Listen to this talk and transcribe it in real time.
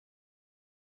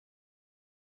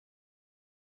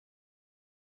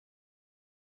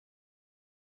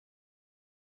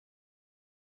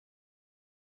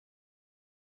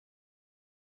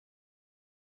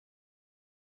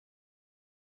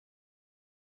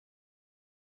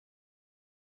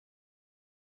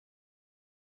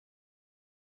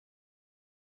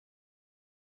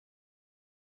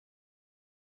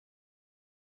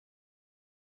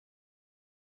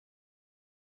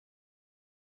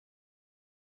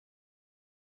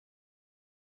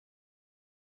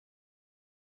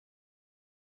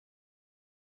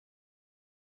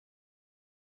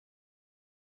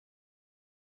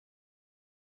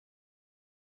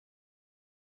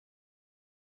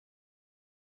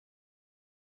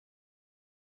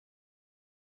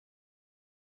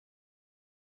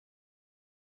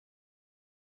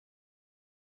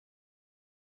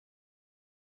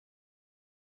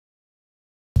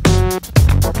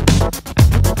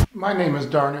My name is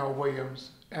Darnell Williams,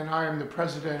 and I am the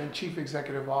President and Chief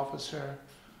Executive Officer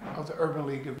of the Urban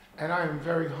League. And I am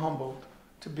very humbled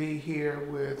to be here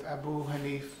with Abu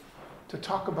Hanif to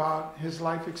talk about his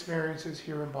life experiences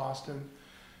here in Boston,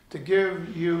 to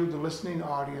give you, the listening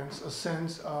audience, a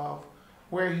sense of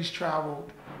where he's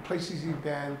traveled, places he's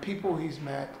been, people he's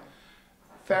met,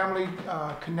 family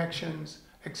connections,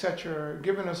 etc.,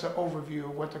 giving us an overview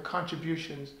of what the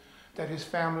contributions that his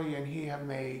family and he have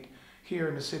made here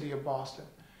in the city of Boston.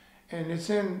 And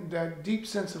it's in that deep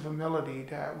sense of humility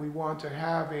that we want to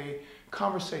have a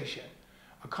conversation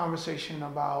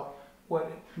about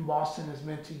what Boston has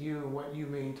meant to you and what you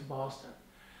mean to Boston.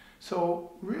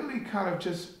 So really kind of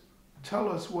just tell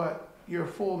us what your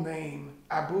full name,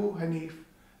 Abu Hanif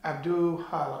Abdul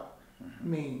Khallaq,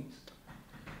 means.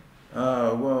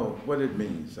 Well, what it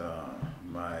means,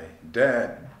 my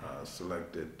dad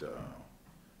selected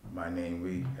my name.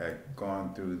 We had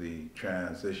gone through the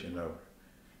transition of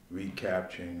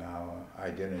recapturing our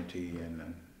identity,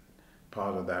 and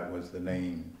part of that was the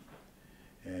name.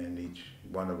 And each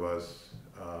one of us,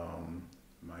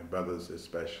 my brothers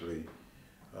especially,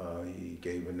 he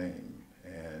gave a name.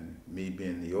 And me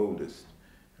being the oldest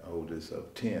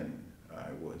of 10,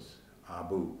 I was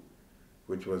Abu,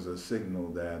 which was a signal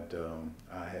that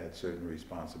I had certain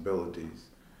responsibilities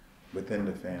within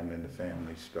the family and the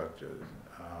family structure.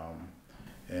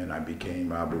 And I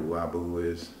became Abu. Abu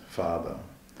is father.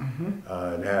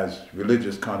 It has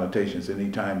religious connotations.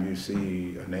 Anytime you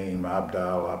see a name,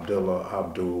 Abdal, Abdullah,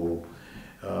 Abdul,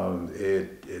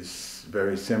 it is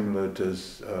very similar to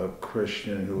a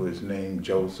Christian who is named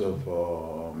Joseph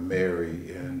or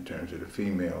Mary in terms of the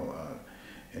female.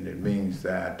 And it means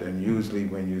that, and usually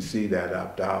when you see that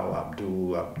Abdal,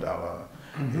 Abdul, Abdallah,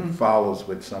 it follows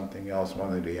with something else,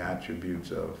 one of the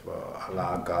attributes of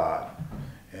Allah, God.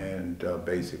 And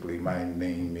basically my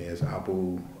name is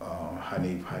Abu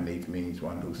Hanif. Hanif means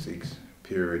one who seeks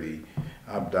purity.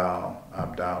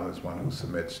 Abdal is one who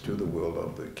submits to the will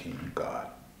of the King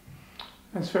God.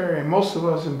 That's very, and most of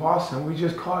us in Boston, we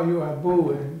just call you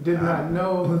Abu and did not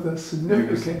know the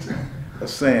significance.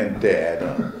 Saying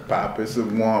Dad, Pop, it's a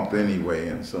warmth anyway,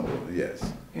 and so yes.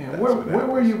 Yeah, where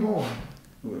were you born?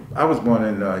 I was born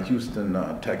in Houston,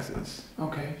 Texas.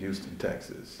 Okay. Houston,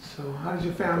 Texas. So how did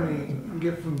your family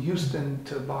get from Houston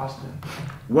to Boston?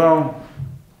 Well,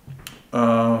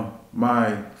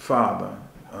 my father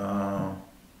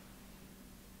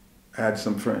had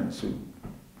some friends who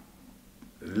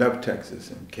left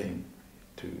Texas and came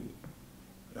to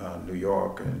New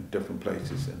York and different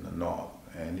places in the North.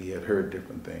 And he had heard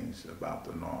different things about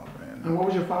the North. And what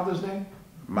was your father's name?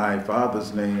 My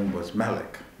father's name was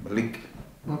Malik.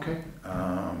 Okay.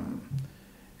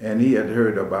 And he had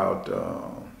heard about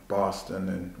Boston,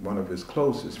 and one of his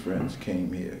closest friends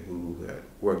came here who had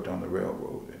worked on the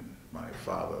railroad, and my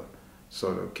father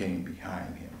sort of came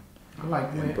behind him.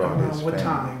 Like when, what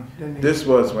time? This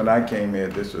was, when I came here,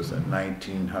 this was in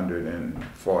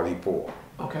 1944.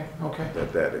 Okay.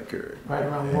 That occurred. Right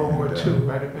around World War II,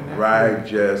 right up in that Right period.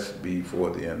 just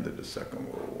before the end of the Second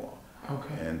World War.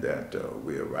 Okay. And that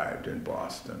we arrived in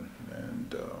Boston,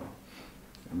 and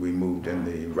we moved in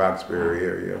the Roxbury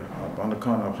area up on the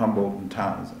corner of Humboldt and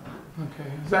Townsend.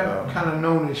 Okay. Is that kind of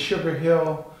known as Sugar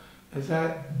Hill? Is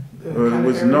that well, it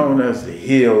was known as the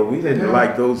Hill. We didn't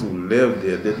like, those who lived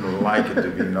there didn't like it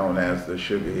to be known as the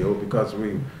Sugar Hill because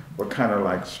we were kind of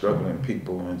like struggling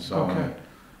people, and so on.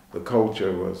 The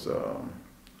culture was a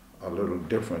little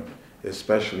different,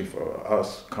 especially for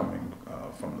us coming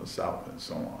from the South and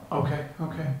so on. Okay.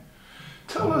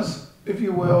 Tell us, if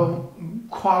you will,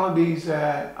 qualities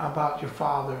about your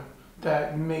father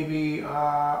that maybe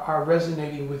are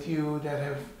resonating with you, that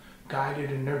have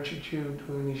guided and nurtured you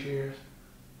during these years.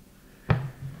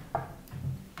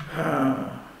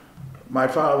 My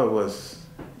father was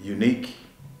unique.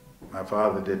 My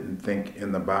father didn't think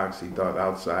in the box, he thought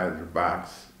outside the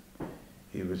box.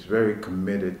 He was very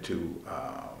committed to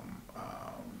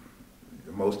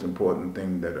the most important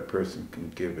thing that a person can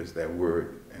give is their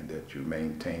word, and that you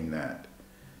maintain that.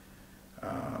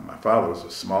 My father was a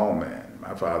small man.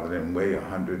 My father didn't weigh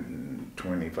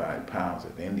 125 pounds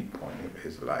at any point of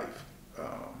his life.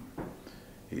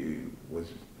 He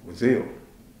was ill,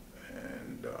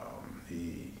 and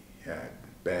he had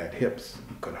bad hips,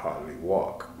 could hardly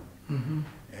walk.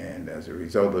 And as a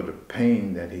result of the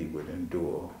pain that he would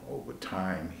endure over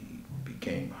time, he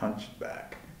became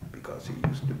hunchback because he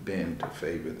used to bend to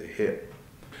favor the hip.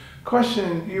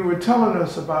 Question, you were telling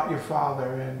us about your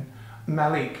father and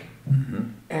Malik,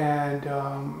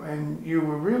 and you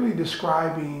were really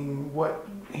describing what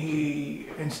he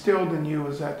instilled in you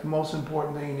is that the most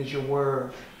important thing is your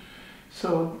word.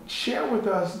 So share with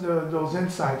us those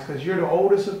insights, because you're the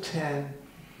oldest of 10.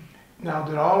 Now,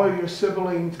 did all of your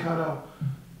siblings kind of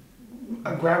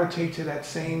gravitate to that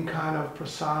same kind of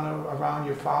persona around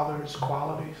your father's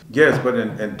qualities? Yes, but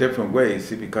in different ways.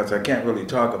 See, because I can't really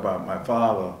talk about my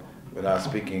father without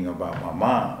speaking about my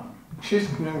mom.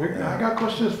 I got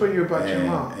questions for you about your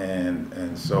mom.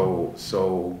 And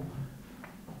so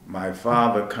my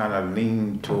father kind of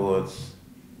leaned towards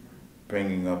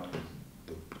bringing up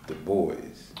the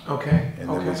boys. Okay. And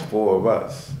there was 4 of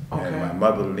us. Okay. And my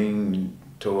mother leaned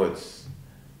towards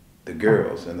the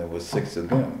girls, and there was 6 of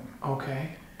them.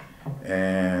 Okay.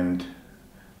 And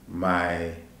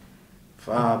my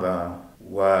father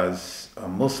was a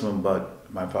Muslim,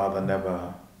 but my father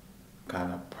never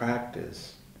kind of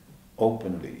practiced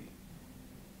openly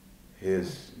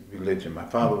his religion. My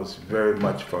father was very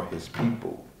much for his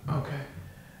people. Okay.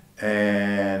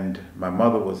 And my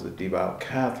mother was a devout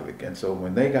Catholic. And so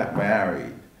when they got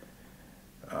married,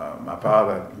 my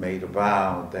father made a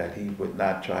vow that he would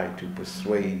not try to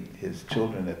persuade his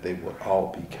children that they would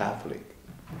all be Catholic.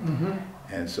 Mm-hmm.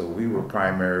 And so we were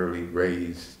primarily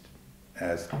raised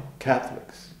as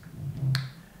Catholics.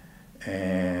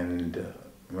 And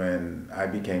when I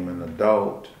became an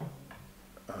adult,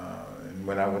 and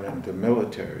when I went into the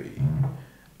military,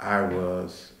 I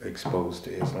was exposed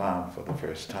to Islam for the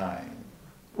first time.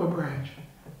 What branch?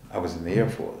 I was in the Air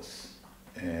Force,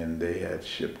 and they had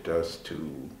shipped us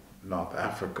to North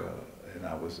Africa, and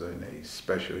I was in a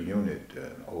special unit,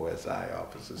 an OSI,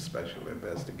 Office of Special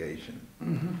Investigation.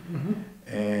 Mm-hmm.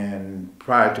 Mm-hmm. And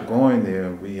prior to going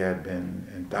there, we had been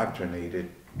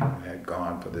indoctrinated, had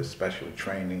gone for this special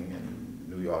training in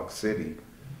New York City.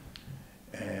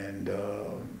 And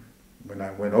when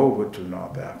I went over to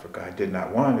North Africa, I did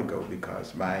not want to go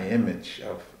because my image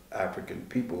of African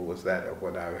people was that of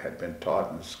what I had been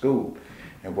taught in school.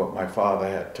 And what my father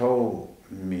had told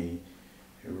me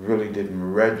really didn't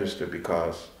register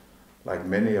because, like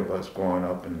many of us growing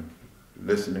up and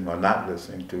listening or not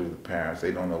listening to the parents,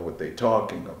 they don't know what they're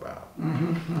talking about.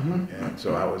 Mm-hmm. Mm-hmm. And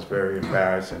so I was very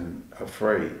embarrassed and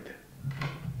afraid.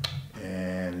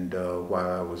 And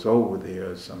while I was over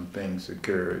there, some things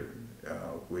occurred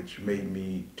which made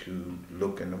me to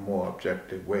look in a more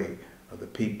objective way of the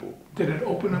people. Did it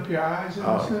open up your eyes in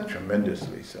a sense?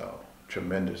 Tremendously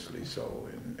so,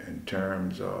 in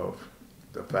terms of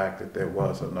the fact that there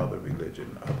was another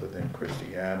religion other than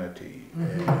Christianity,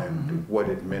 Mm-hmm. and Mm-hmm. what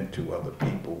it meant to other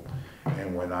people.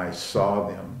 And when I saw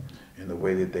them in the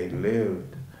way that they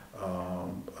lived,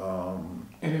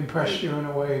 It impressed you in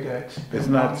a way that it's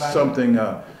not something.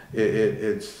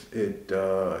 It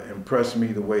impressed me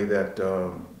the way that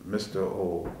Mr.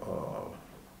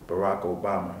 Barack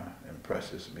Obama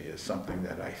impresses me. It's something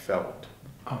that I felt.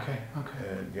 Okay. Okay.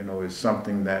 And you know, it's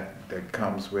something that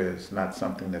comes where it's not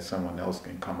something that someone else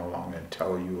can come along and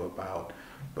tell you about,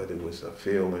 but it was a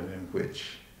feeling in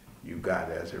which you got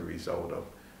as a result of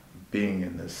being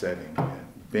in the setting and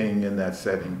being in that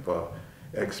setting for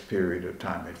X period of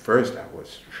time. At first, I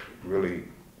was really.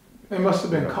 It must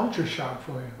have been culture shock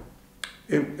for you.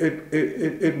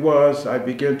 It was. I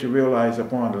began to realize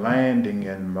upon landing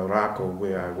in Morocco,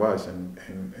 where I was in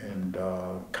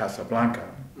Casablanca,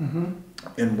 Mm-hmm.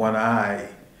 in one eye,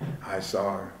 I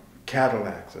saw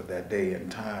Cadillacs of that day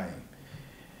and time.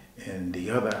 In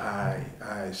the other eye,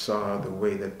 I saw the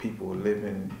way that people were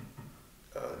living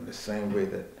in the same way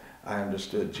that I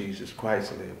understood Jesus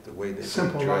Christ lived, the way that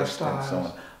Simple they dressed and so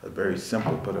on. A very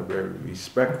simple but a very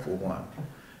respectful one.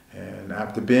 And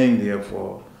after being there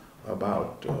for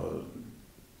about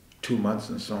 2 months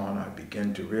and so on, I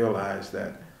began to realize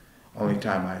that only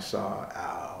time I saw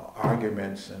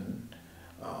arguments and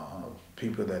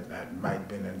people that might have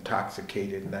been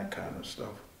intoxicated and that kind of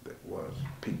stuff, that was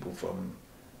people from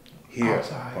here,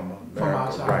 Outside. from America, From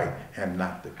outside. right, and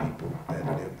not the people that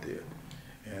lived there.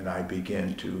 And I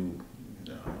began to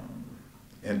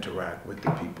interact with the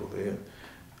people there.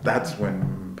 That's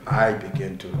when I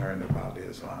began to learn about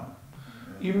Islam.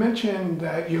 You mentioned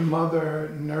that your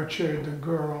mother nurtured the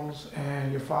girls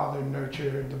and your father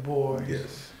nurtured the boys.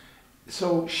 Yes.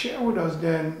 So share with us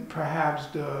then perhaps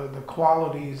the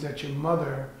qualities that your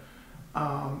mother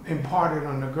imparted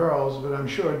on the girls, but I'm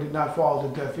sure it did not fall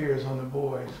to deaf ears on the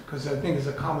boys, because I think it's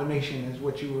a combination is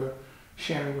what you were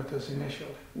sharing with us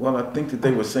initially. Well, I think that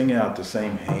they were singing out the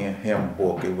same hymn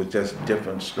book. It was just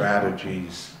different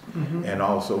strategies. Mm-hmm. And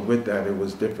also with that, it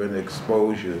was different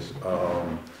exposures.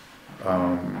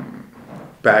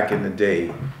 Back in the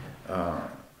day,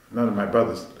 none of my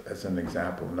brothers, as an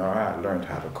example, nor I learned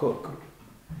how to cook.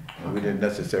 And we didn't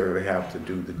necessarily have to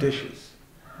do the dishes.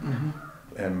 Mm-hmm.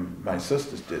 And my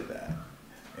sisters did that.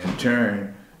 In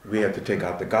turn, we had to take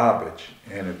out the garbage,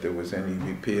 and if there was any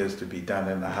repairs to be done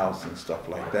in the house and stuff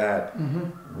like that,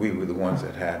 we were the ones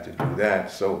that had to do that.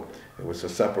 So it was a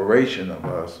separation of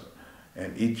us,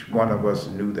 and each one of us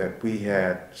knew that we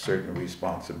had certain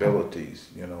responsibilities,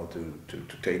 you know, to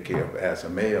take care of as a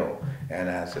male and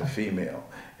as a female,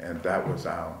 and that was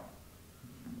our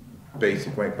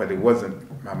basic way. But it wasn't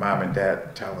my mom and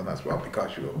dad telling us, well,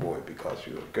 because you're a boy, because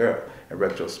you're a girl. In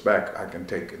retrospect, I can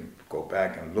take and go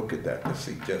back and look at that to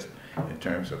see just in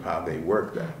terms of how they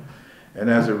worked that. And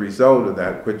as a result of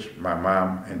that, which my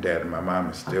mom and dad, and my mom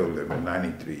is still living,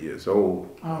 93 years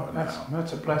old. Oh,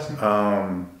 that's a blessing.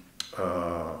 I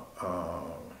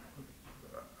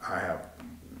have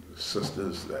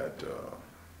sisters that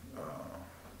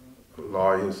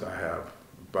lawyers. I have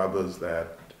brothers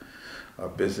that are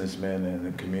businessmen in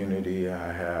the community.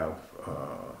 I have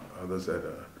others that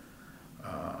are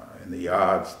in the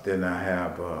yards. Then I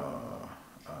have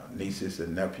nieces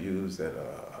and nephews that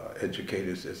are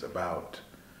educators.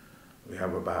 We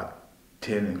have about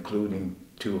 10, including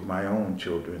 2 of my own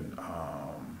children.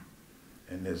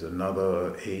 And there's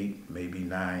another 8, maybe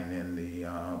 9 in the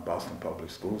Boston public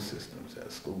school systems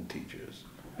as school teachers.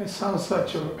 It sounds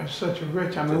such a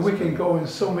rich. I mean, we can go in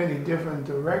so many different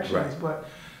directions, right. But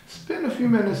spend a few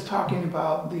minutes talking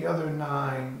about the other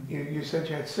 9. You said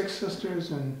you had 6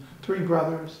 sisters and 3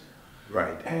 brothers.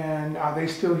 Right. And are they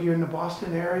still here in the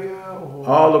Boston area? Or?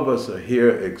 All of us are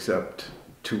here except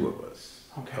 2 of us.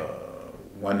 Okay.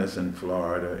 One is in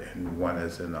Florida and one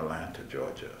is in Atlanta,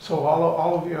 Georgia. So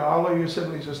all of your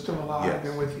siblings are still alive Yes.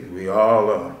 and with you? We all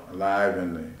are alive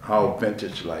and all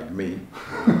vintage like me,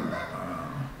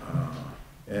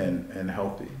 and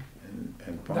healthy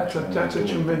and functioning. That's a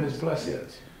tremendous blessing.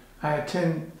 Yes. I had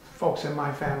 10 folks in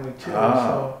my family too.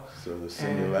 So the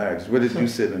similarities. Where did you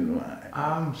sit in line?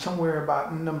 I'm somewhere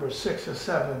about number 6 or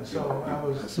 7, so I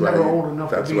was That's never why old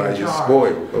enough to be in charge. That's why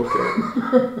you're spoiled.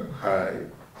 Okay. All right.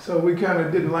 So we kind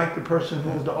of didn't like the person who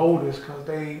was the oldest because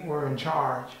they were in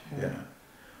charge. Yeah.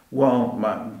 Well,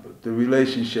 the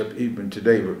relationship even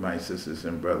today with my sisters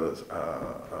and brothers,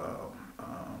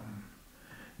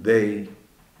 they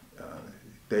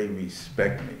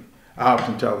respect me. I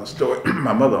often tell the story.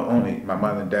 My mother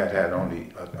and dad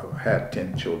had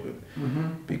 10 children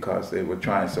because they were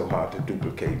trying so hard to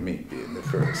duplicate me being the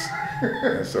first,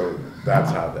 and so that's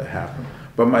how that happened.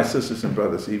 But my sisters and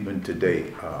brothers, even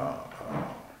today,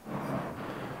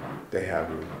 they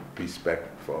have respect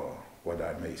for what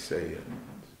I may say,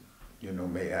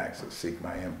 and may ask or seek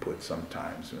my input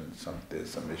sometimes when there's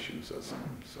some issues or some.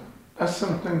 That's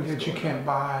something that you can't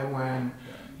buy when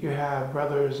you have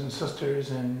brothers and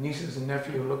sisters and nieces and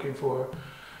nephews looking for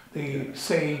the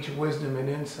sage wisdom and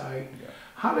insight. Yeah.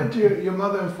 How did your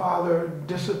mother and father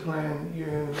discipline you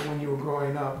when you were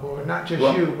growing up, or not just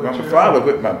you, but my father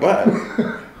whipped my butt,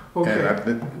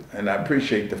 okay. and I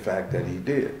appreciate the fact that he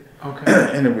did.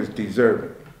 Okay. And it was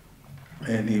deserving.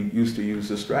 And he used to use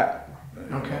the strap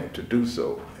to do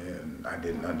so. And I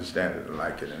didn't understand it or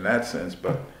like it in that sense,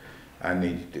 but I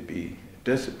needed to be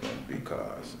disciplined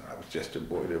because I was just a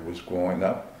boy that was growing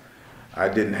up. I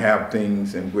didn't have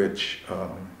things in which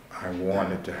I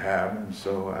wanted to have, and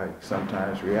so I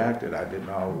sometimes reacted. I didn't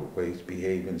always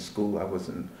behave in school. I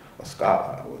wasn't a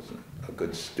scholar. I wasn't a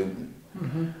good student.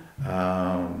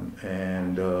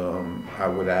 And I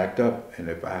would act up, and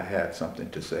if I had something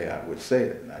to say, I would say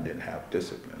it, and I didn't have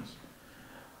disciplines.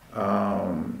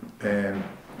 And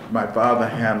my father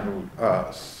handled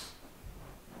us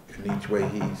in each way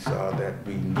he saw that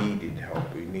we needed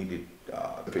help. We needed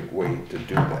a big way to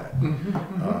do that.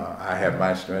 I had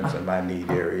my strengths and my need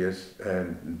areas,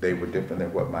 and they were different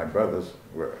than what my brothers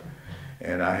were.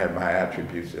 And I had my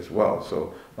attributes as well.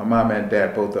 So my mom and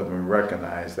dad, both of them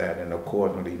recognized that and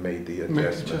accordingly made the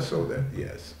adjustment so that,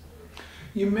 yes.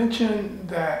 You mentioned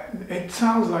that it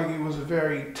sounds like it was a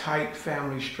very tight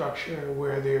family structure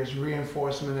where there's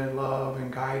reinforcement and love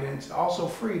and guidance, also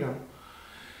freedom.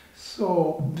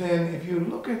 So then if you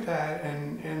look at that,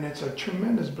 and it's a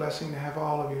tremendous blessing to have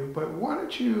all of you, but why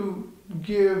don't you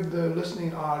give the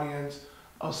listening audience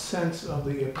a sense of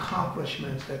the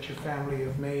accomplishments that your family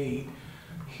have made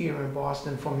here in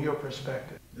Boston from your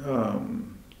perspective?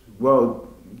 Well,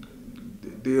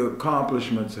 the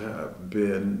accomplishments have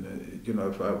been,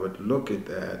 if I would look at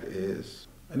that is,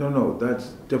 I don't know, that's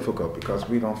difficult because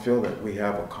we don't feel that we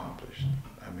have accomplished.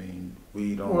 I mean,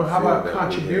 we don't Well, how feel about that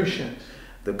contributions?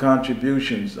 The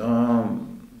contributions,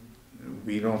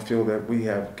 we don't feel that we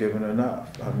have given enough.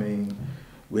 I mean,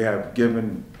 we have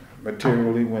given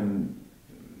materially when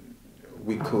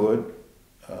we could.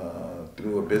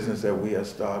 Through a business that we have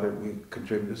started, we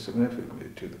contributed significantly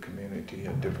to the community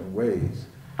in different ways.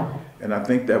 And I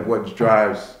think that what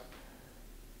drives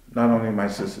not only my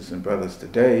sisters and brothers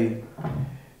today,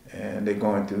 and they're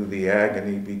going through the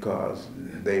agony because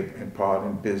they're in part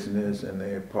in business and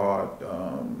they're part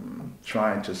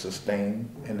trying to sustain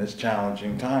in this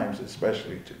challenging times,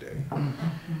 especially today,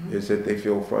 is that they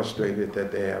feel frustrated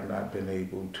that they have not been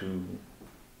able to,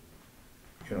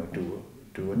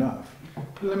 do enough.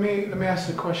 Let me ask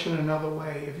the question another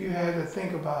way. If you had to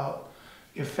think about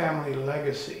your family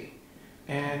legacy,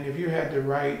 and if you had to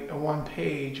write a one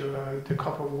page or a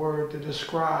couple of words to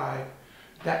describe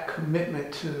that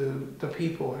commitment to the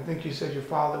people, I think you said your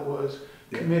father was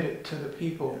committed to the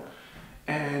people,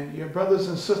 and your brothers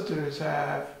and sisters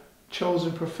have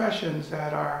chosen professions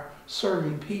that are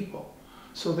serving people.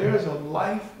 So there's a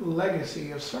life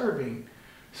legacy of serving.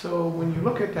 So when you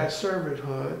look at that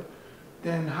servanthood,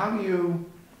 then how do you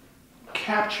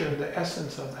capture the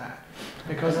essence of that?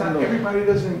 Because not everybody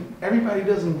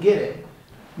doesn't get it.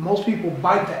 Most people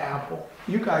bite the apple.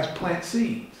 You guys plant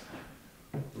seeds.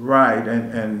 Right,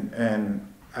 and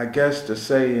I guess to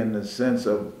say in the sense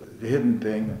of the hidden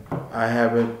thing, I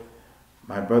have it,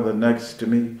 my brother next to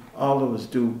me, all of us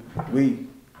do. We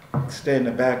stay in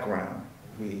the background.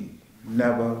 We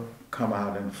never come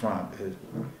out in front.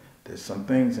 There's some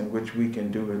things in which we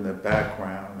can do in the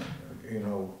background,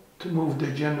 to move the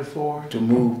agenda forward. To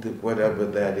move whatever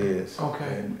that is.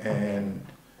 Okay.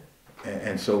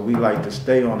 And so we like to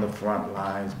stay on the front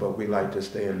lines, but we like to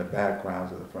stay in the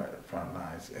backgrounds of the front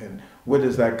lines. And where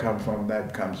does that come from?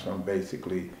 That comes from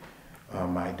basically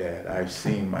my dad. I've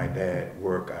seen my dad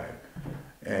work,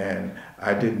 and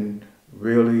I didn't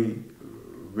really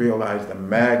realize the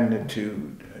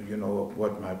magnitude, of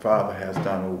what my father has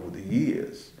done over the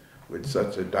years with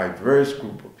such a diverse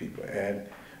group of people. And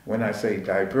when I say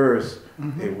diverse,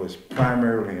 it was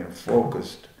primarily and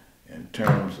focused in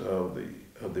terms of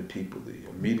the people, the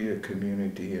immediate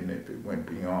community, and if it went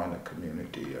beyond the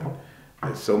community.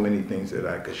 There's so many things that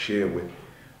I could share with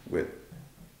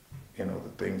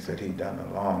the things that he done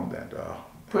along that.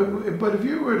 But if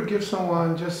you were to give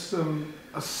someone just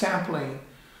a sampling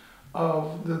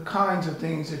of the kinds of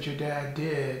things that your dad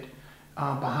did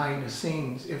behind the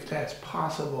scenes, if that's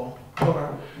possible,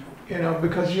 or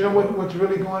because what's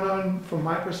really going on from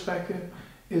my perspective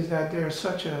is that there's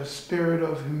such a spirit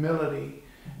of humility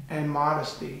and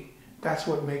modesty. That's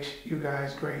what makes you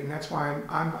guys great, and that's why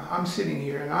I'm sitting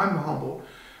here and I'm humbled.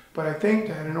 But I think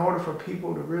that in order for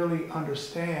people to really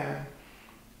understand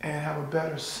and have a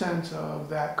better sense of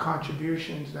that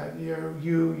contributions that your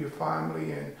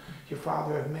family and your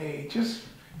father have made, just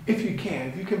if you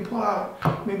can pull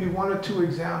out maybe one or two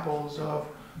examples of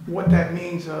what that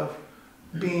means of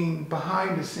being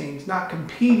behind the scenes, not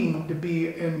competing to be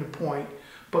in the point,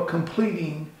 but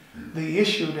completing the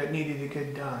issue that needed to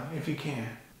get done, if you can.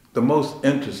 The most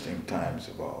interesting times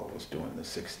of all was during the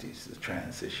 60s, the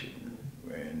transition,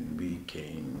 when we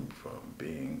came from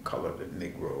being colored and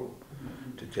Negro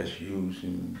to just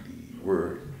using the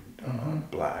word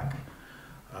black.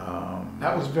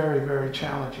 That was very, very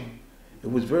challenging.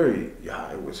 It was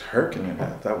it was Herculean.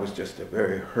 That was just a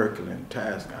very Herculean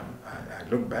task. I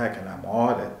look back and I'm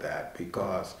awed at that,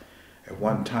 because at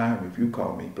one time, if you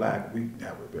called me black, we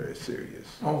have a very serious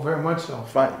very much so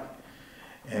fight.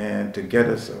 And to get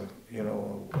us,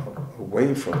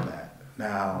 away from that.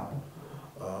 Now,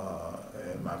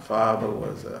 and my father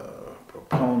was a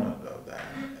proponent of that.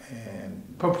 And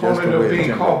proponent of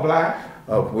being called black?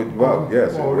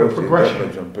 Yes. Or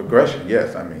progression. Progression,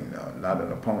 yes. I mean, not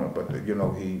an opponent, but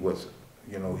he was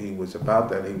about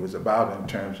that. He was about in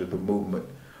terms of the movement,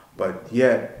 but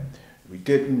yet we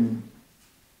didn't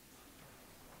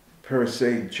per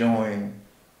se join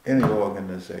any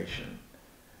organization.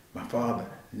 My father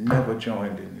never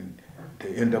joined in the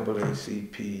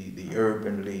NAACP, the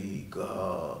Urban League,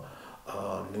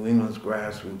 New England's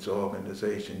grassroots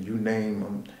organization, you name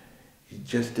them. He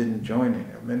just didn't join in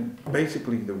them. And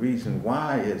basically the reason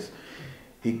why is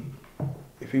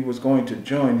if he was going to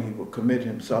join, he would commit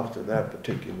himself to that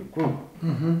particular group.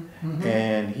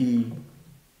 And he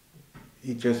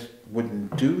just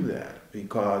wouldn't do that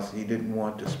because he didn't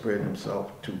want to spread himself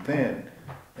too thin.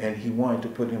 And he wanted to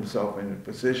put himself in a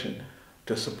position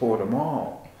to support them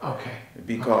all. Okay.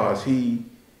 Because he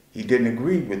didn't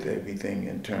agree with everything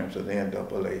in terms of the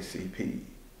NAACP.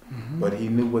 But he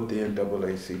knew what the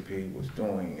NAACP was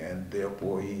doing, and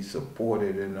therefore he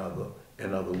supported in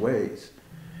other ways.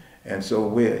 And so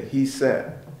where he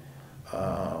sat,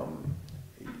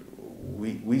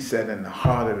 we sat in the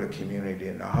heart of the community.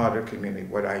 In the heart of the community,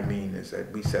 what I mean is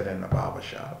that we sat in a barber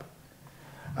shop.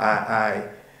 I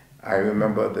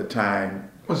remember the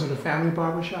time. Was it a family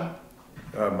barber shop?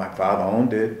 My father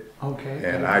owned it. Okay.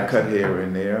 And I cut hair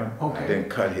in there. Okay. I didn't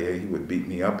cut hair. He would beat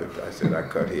me up if I said I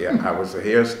cut hair. I was a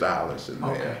hairstylist in there.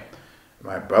 Okay.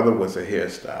 My brother was a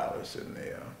hairstylist in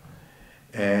there.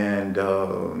 And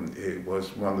it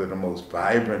was one of the most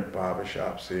vibrant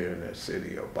barbershops here in the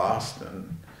city of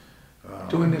Boston.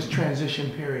 During this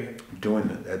transition period.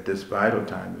 At this vital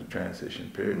time, the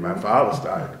transition period. My father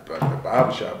started the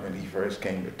barbershop when he first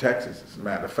came to Texas. As a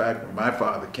matter of fact, when my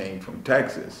father came from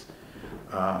Texas,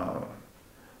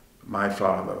 my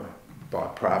father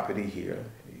bought property here.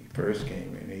 He first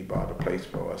came and he bought a place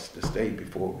for us to stay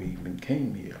before we even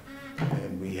came here.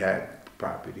 And we had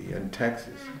property in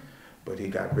Texas. But he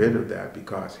got rid of that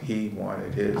because he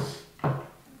wanted his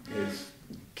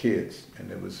kids, and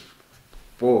there was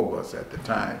 4 of us at the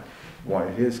time,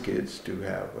 wanted his kids to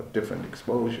have a different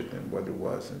exposure than what it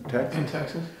was in Texas. In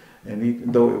Texas? And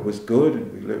even though it was good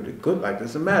and we lived a good life,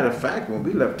 as a matter of fact, when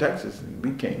we left Texas and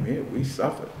we came here, we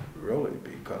suffered really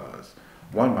because,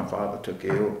 one, my father took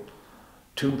ill.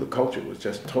 2, the culture was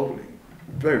just totally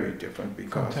very different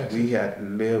because we had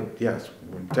lived,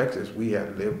 in Texas, we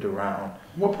had lived around.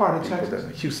 What part of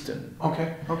Texas? Houston.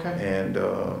 Okay. And,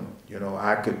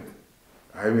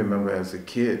 I remember as a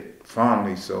kid,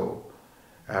 fondly so,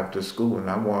 after school, and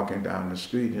I'm walking down the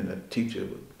street and a teacher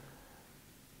would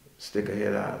stick her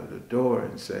head out of the door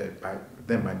and said,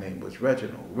 then my name was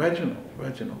Reginald.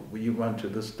 Reginald, will you run to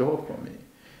the store for me?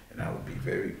 And I would be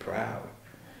very proud.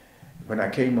 When I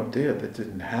came up there, that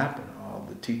didn't happen. All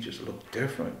the teachers looked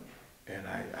different, and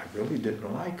I really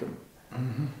didn't like them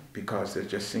because they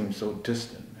just seemed so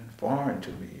distant and foreign to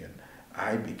me. And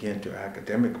I began to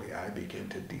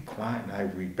decline. I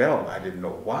rebelled. I didn't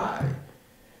know why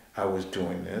I was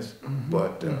doing this,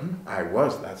 but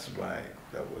that's why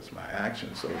that was my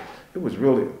action. So it was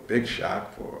really a big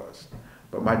shock for us.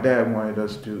 But my dad wanted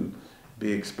us to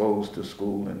be exposed to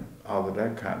school and all of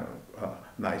that kind of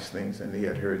nice things, and he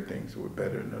had heard things that were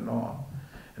better than the norm.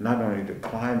 And not only the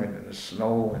climate and the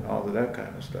snow and all of that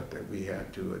kind of stuff that we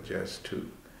had to adjust to.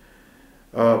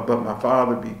 But my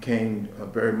father became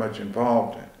very much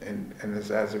involved, and as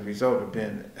a result of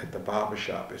being at the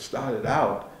barbershop. It started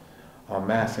out on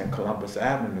Mass and Columbus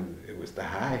Avenue. It was the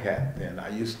Hi-Hat then. I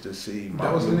used to see Martin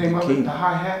That was the Luther name King. of it, the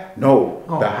Hi-Hat? No,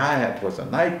 Oh. the Hi-Hat was a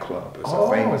nightclub. It's a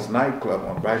famous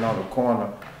nightclub right on the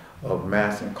corner of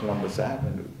Mass and Columbus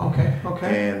Avenue. Okay.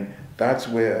 And that's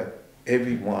where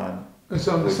everyone It's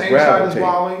on the would same side as gravitate.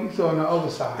 Wally's or on the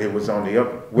other side? It was on the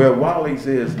upper, where Wally's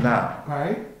is now.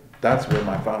 Right. That's where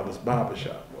my father's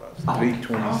barbershop was, Oh,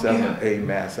 327A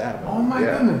Mass Avenue. Oh my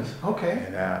goodness. Okay.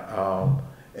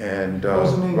 And What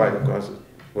was the name right of it? across,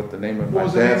 what the name of What my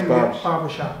was the dad's name of your barbershop?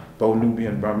 barbershop? Bo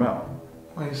Nubian Brumell.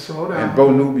 Wait, slow down. And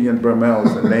Bo Nubian Brumell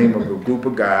is the name of a group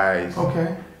of guys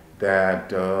Okay.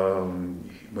 that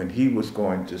when he was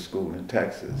going to school in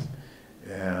Texas,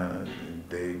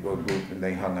 they were a group and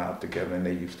they hung out together and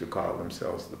they used to call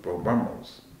themselves the Bro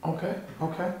Brummels. Okay.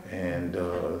 And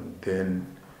then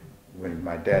when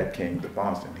my dad came to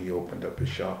Boston, he opened up his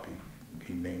shop.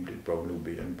 He named it Bo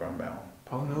Nubian Brumell.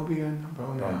 Bo Nubian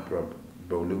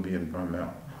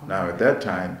Brumell. Now at that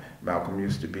time, Malcolm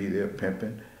used to be there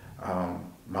pimping.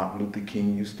 Martin Luther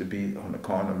King used to be on the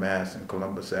corner of Mass and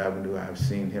Columbus Avenue. I've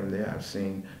seen him there. I've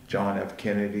seen John F.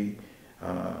 Kennedy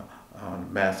on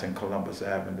Mass and Columbus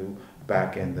Avenue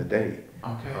back in the day.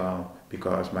 Okay.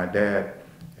 Because my dad,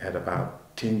 at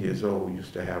about 10 years old,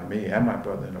 used to have me and my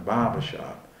brother in a barber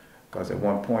shop. Because at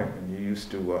one point when you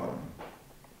used to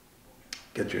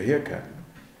get your hair cut,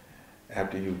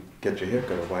 after you get your hair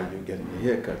cut or while you're getting your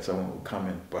hair cut, someone would come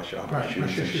and brush off your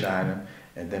shoes and shine them,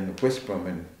 and then whisper them,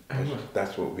 and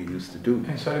that's what we used to do.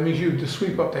 And so that means you to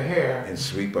sweep up the hair. And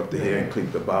sweep up the hair and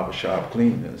keep the barber shop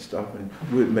clean and stuff, and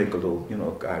we'd make a little,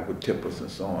 a guy would tip us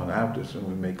and so on after, so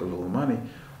we'd make a little money.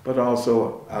 But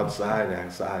also outside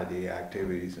the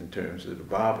activities in terms of the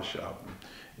barber shop,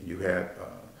 you had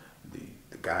the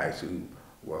guys who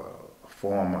were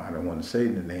former, I don't want to say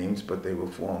the names, but they were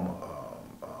former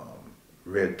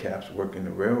red caps working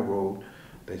the railroad.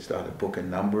 They started booking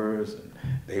numbers, and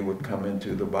they would come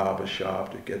into the barber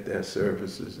shop to get their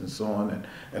services and so on. And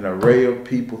an array of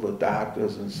people, the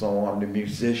doctors and so on, the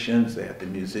musicians, they had the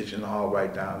musician hall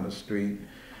right down the street.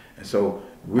 And so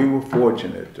we were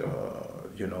fortunate,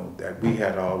 that we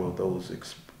had all of those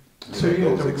So you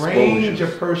had the range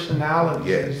of personalities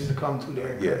that used to come through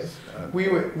there. Yes. We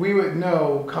would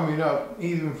know coming up,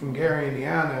 even from Gary,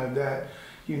 Indiana, that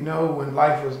when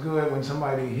life was good, when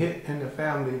somebody hit in the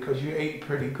family because you ate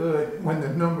pretty good when the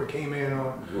number came in,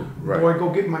 or boy, go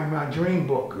get my dream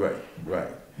book.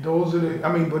 Right. Those are the,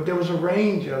 I mean, but there was a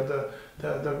range of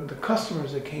the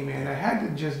customers that came in. I had to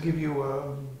just give you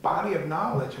a body of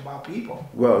knowledge about people.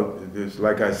 Well, it's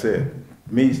like I said,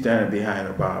 me standing behind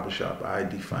a barber shop, I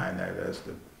define that as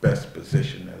the best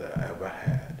position that I ever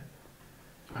had.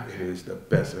 Okay. It is the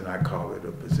best, and I call it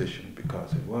a position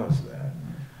because it was that.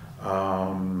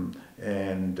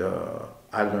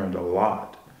 I learned a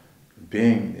lot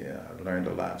being there. I learned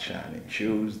a lot shining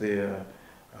shoes there.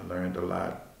 I learned a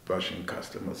lot brushing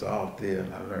customers off there.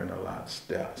 I learned a lot of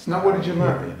stuff. Now, what did you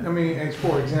learn? I mean, as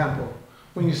for example,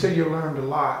 when you say you learned a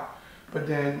lot, but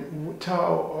then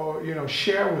tell or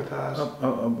share with us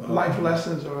life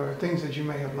lessons or things that you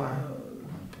may have learned.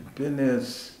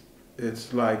 Business,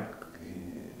 it's like,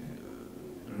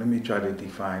 let me try to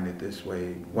define it this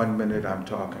way. 1 minute I'm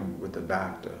talking with a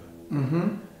doctor,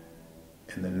 mm-hmm.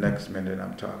 and the next minute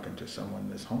I'm talking to someone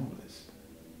that's homeless.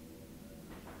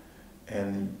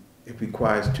 And it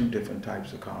requires two different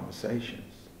types of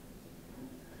conversations.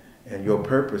 And your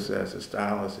purpose as a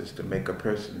stylist is to make a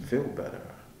person feel better.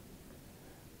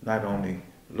 Not only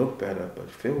look better, but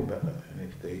feel better. And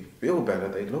if they feel better,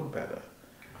 they look better.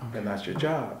 Okay. And that's your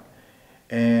job.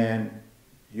 And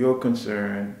you're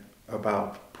concerned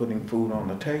about putting food on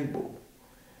the table.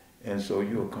 And so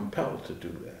you're compelled to do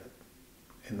that.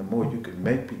 And the more you can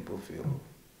make people feel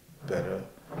better,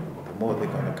 the more they're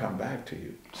going to come back to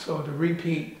you. So the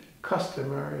repeat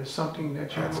customer is something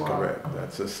that you... That's correct.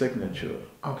 That's a signature.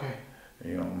 Okay.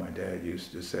 My dad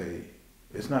used to say,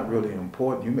 it's not really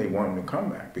important. You may want them to come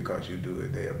back because you do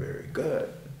it. They are very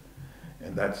good.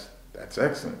 And that's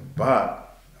excellent. But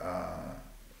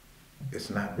it's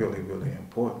not really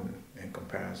important in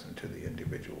comparison to the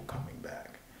individual coming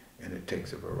back. And it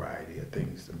takes a variety of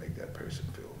things to make that person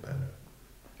feel better.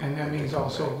 And that means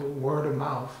also word of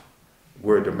mouth.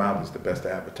 Word of mouth is the best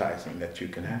advertising that you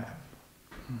can have.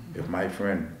 Mm-hmm. If my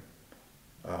friend,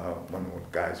 one of the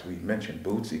guys we mentioned,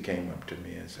 Bootsy, came up to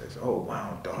me and says, oh,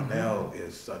 wow, Darnell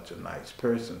is such a nice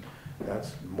person.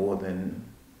 That's more than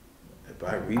if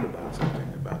I read about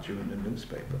something about you in the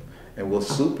newspaper. And will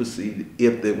supersede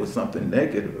if there was something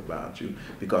negative about you,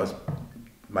 because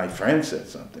my friend said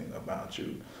something about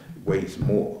you, weighs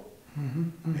more. Mm-hmm,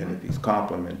 mm-hmm. And if he's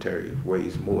complimentary, it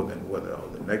weighs more than all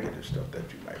the negative stuff that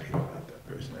you might hear about that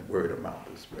person. That word of mouth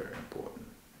is very important.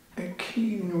 And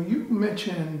Key, you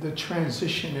mentioned the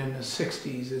transition in the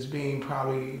 60s as being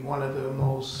probably one of the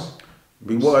most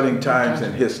rewarding times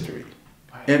in history.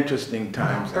 Right. Interesting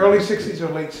times. Early 60s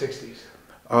or late 60s?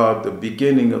 The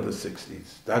beginning of the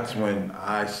 60s. That's when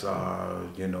I saw,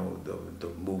 the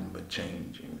movement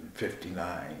change in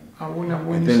 '59. When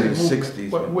you say in the movement,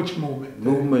 60s, which movement?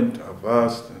 Movement of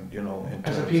us, and, in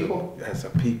as terms a people? As a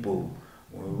people,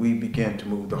 when we began to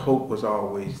move, the hope was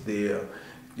always there.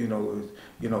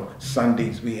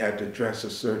 Sundays we had to dress a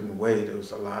certain way. There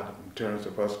was a lot of, in terms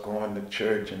of us going to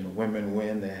church and the women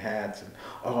wearing their hats and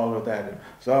all of that.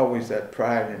 It's always that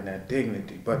pride and that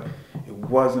dignity, but it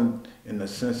wasn't in the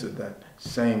sense of that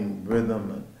same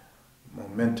rhythm and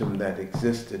momentum that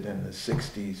existed in the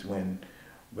 60s when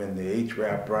the H.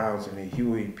 Rap Browns and the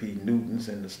Huey P. Newtons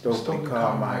and the Stokely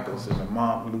Carmichaels and the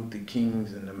Martin Luther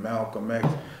Kings and the Malcolm X,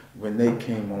 when they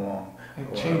came along.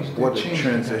 What a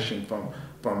transition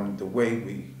from the way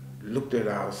we looked at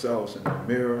ourselves in the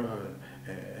mirror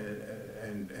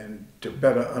and to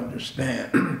better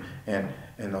understand.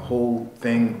 and the whole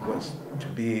thing was to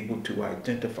be able to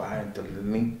identify and to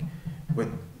link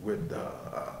with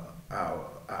our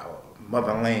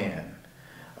motherland.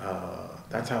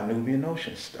 That's how Nubian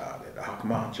Notion started.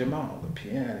 Ahmad Jamal, the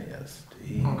pianist,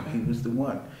 he was the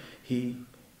one. He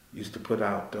used to put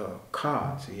out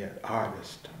cards. He had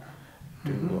artists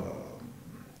do,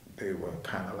 they were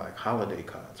kind of like holiday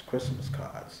cards, Christmas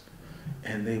cards,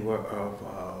 and they were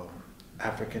of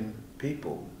African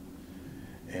people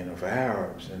and of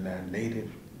Arabs and their native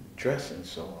dress and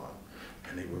so on.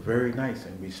 And they were very nice,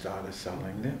 and we started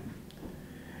selling them.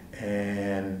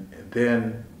 And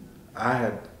then I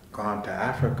had gone to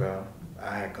Africa.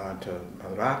 I had gone to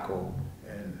Morocco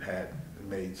and had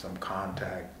made some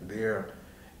contact there,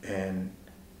 and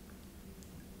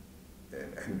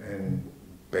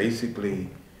basically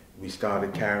we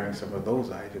started carrying some of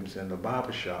those items in the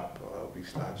barbershop. We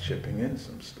started shipping in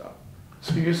some stuff.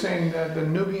 So you're saying that the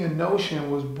Nubian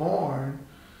Notion was born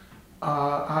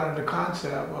out of the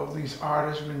concept of these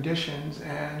artist renditions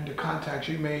and the contacts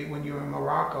you made when you were in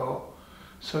Morocco.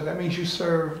 So that means you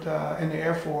served in the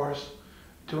Air Force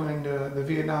during the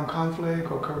Vietnam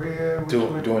conflict or Korea?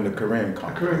 During the Korean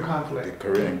conflict. The Korean conflict. The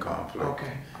Korean conflict.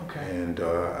 Okay. And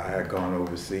I had gone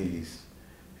overseas.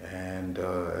 And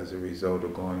as a result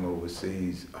of going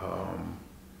overseas,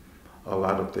 a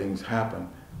lot of things happened.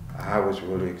 I was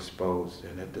really exposed.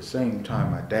 And at the same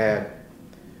time, my dad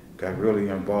got really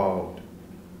involved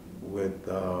with,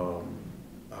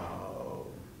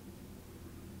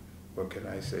 what can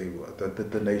I say,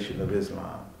 the Nation of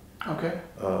Islam. Okay.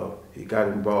 He got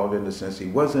involved in the sense, he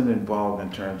wasn't involved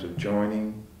in terms of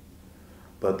joining,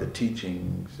 but the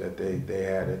teachings that they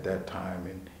had at that time.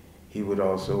 And he would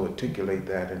also articulate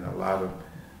that in a lot of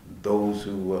those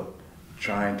who were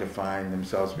trying to find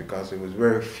themselves, because there was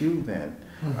very few then.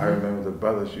 Mm-hmm. I remember the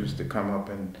brothers used to come up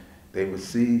and they would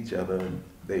see each other and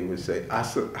they would say,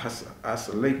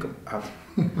 Assalamualaikum. I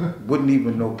wouldn't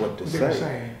even know what to say.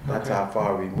 Okay. That's how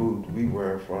far removed we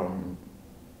were from,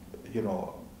 you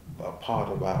know, a part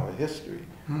of our history.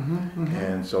 Mm-hmm, mm-hmm.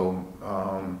 And so,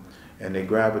 and they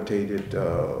gravitated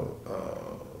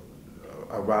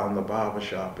around the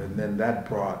barbershop, and then that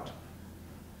brought,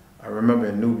 I remember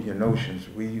in Nubian Notions,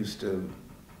 we used to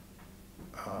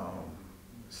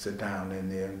sit down in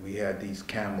there, and we had these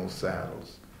camel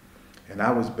saddles. And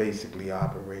I was basically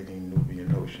operating Nubian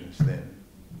Notions then.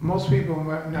 Most people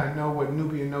might not know what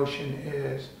Nubian Notion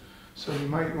is, so you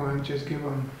might want to just give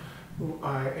them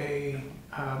a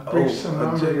brief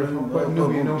summary of what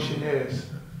Nubian Notion is,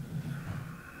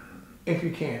 if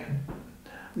you can.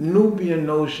 Nubian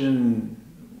Notion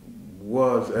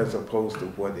was as opposed to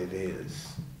what it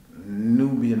is.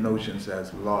 Nubian Notions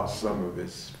has lost some of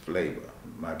its flavor.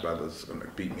 My brother's going to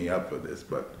beat me up for this,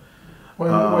 but...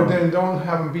 Well, then don't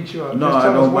have them beat you up. No, just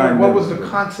tell I don't us mind. What was the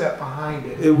concept behind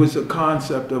it? It was a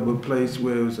concept of a place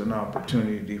where it was an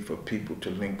opportunity for people to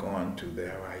link on to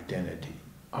their identity.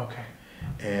 Okay.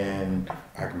 And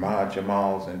Ahmad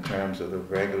Jamal's in terms of the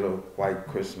regular white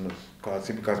Christmas cards.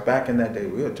 See, because back in that day,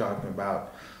 we were talking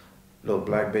about little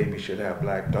black babies should have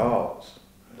black dolls.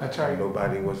 That's right.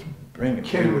 Nobody was bringing.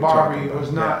 Ken and Barbie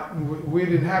was not, we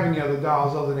didn't have any other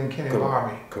dolls other than Ken and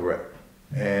Barbie. Correct.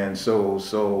 And so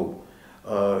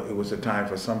it was a time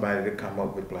for somebody to come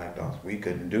up with black dolls. We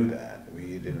couldn't do that.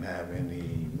 We didn't have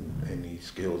any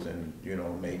skills in, you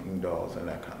know, making dolls and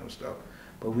that kind of stuff.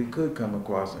 But we could come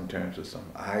across in terms of some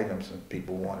items, and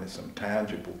people wanted some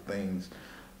tangible things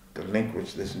to link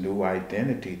with this new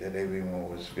identity that everyone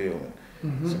was feeling.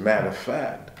 Mm-hmm. As a matter of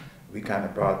fact, we kind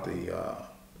of brought the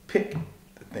pick,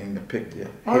 the thing to pick your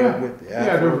hair with.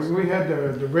 The we had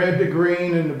the red, the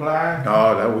green, and the black.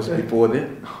 Oh, that was before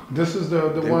then. This is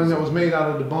the one that was made out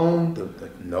of the bone?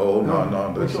 No.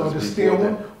 This the is steel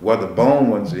before one? then. Well, the bone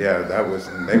ones, yeah, that was,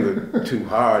 and they were too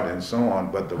hard and so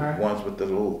on, but the ones with the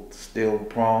little steel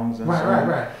prongs and so on.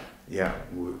 Right. Yeah,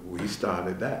 we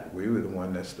started that. We were the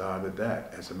one that started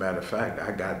that. As a matter of fact,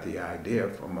 I got the idea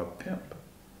from a pimp.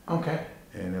 Okay.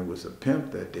 And it was a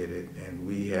pimp that did it. And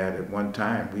we had, at one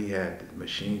time, we had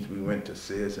machines. We went to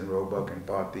Sears and Roebuck and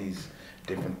bought these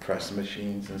different press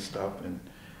machines and stuff and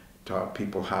taught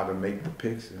people how to make the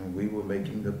picks. And we were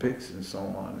making the picks and so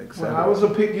on, etc. Well, I was a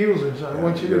pick user, so I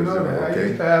want you to know that. Okay. I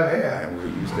used to have hair. And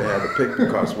we used to have a pick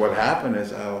because what happened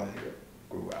is our hair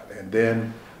grew out. And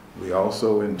then we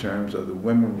also, in terms of the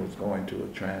women, was going to a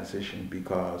transition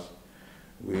because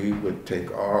we would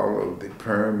take all of the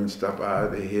perm and stuff out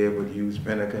of the hair, would use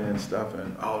vinegar and stuff,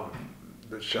 and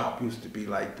the shop used to be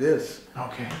like this.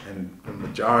 Okay. And the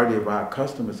majority of our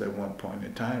customers at one point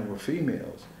in time were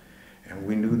females. And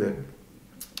we knew that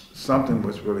something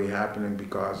was really happening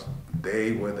because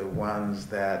they were the ones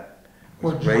that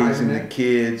was raising the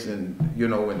kids and, you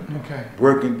know, and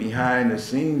working behind the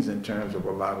scenes in terms of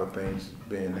a lot of things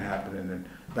being happening. And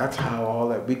that's how all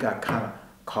that, we got kind of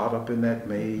caught up in that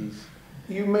maze.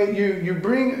 You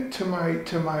bring to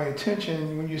my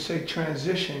attention when you say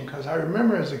transition, because I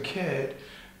remember as a kid,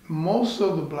 most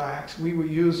of the blacks, we were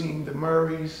using the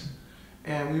Murrays,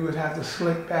 and we would have the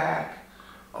slick back,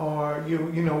 or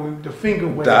the finger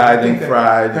wave. Dyed and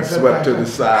fried and swept to the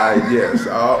side. Yes,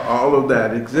 all of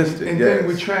that existed. And then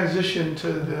we transitioned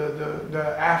to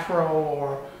the Afro,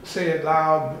 or say it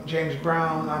loud, James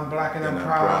Brown, I'm Black and I'm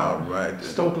Proud. Right.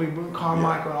 Stokely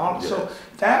Carmichael, all. So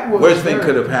that was worst thing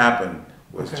could have happened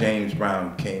was James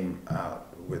Brown came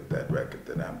out with that record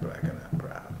that I'm Black and I'm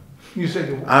Proud. You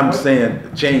said I'm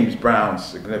saying James Brown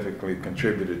significantly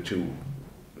contributed to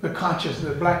the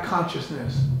black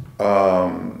consciousness.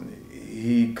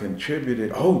 He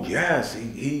contributed. Oh yes,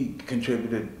 he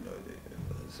contributed.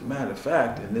 As a matter of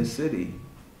fact, in this city,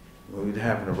 when we were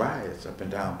having the riots up and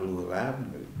down Blue Hill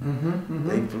Avenue,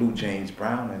 they flew James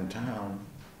Brown in town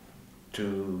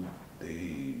to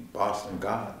the Boston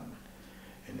Garden.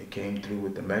 And they came through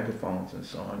with the megaphones and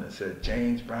so on and said,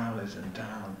 James Brown is in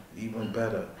town, even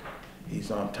better. He's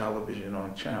on television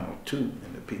on Channel 2.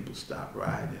 And the people stopped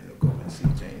riding to go and see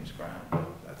James Brown.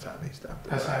 That's how they stopped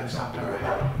the That's how they stopped the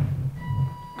riot.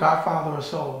 Godfather of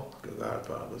Soul.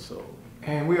 godfather. So.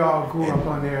 And we all grew up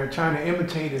on there trying to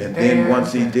imitate his And dance. then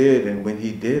once he did, and when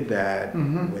he did that,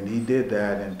 Mm-hmm. when he did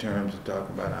that in terms of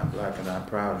talking about I'm black and I'm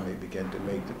proud, and they began to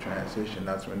make the transition,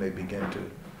 that's when they began to,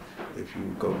 if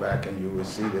you go back and you will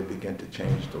see, they begin to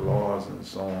change the laws and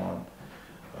so on.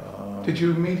 Did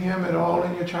you meet him at all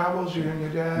in your travels, you and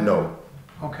your dad? No.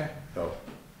 Okay. No.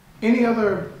 Any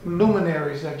other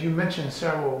luminaries that you mentioned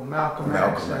several, Malcolm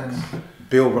X and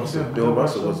Bill Russell. Bill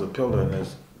Russell Russell was a pillar in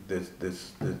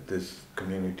this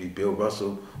community. Bill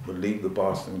Russell would leave the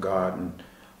Boston Garden.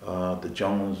 The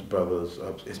Jones brothers,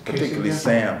 it's particularly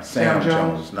Sam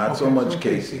Jones, not so much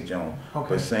Casey Jones,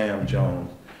 but Sam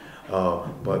Jones.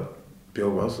 But Bill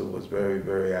Russell was very,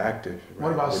 very active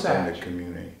What about within Satch? the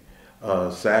community.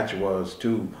 Satch was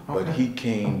too, but he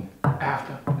came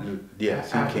after.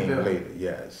 Yes, After he came Bill. later.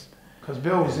 Yes. Because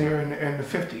Bill was there in the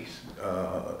 50s.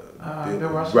 Bill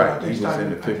Russell, right, I think, he was started, in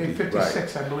the 50s. I think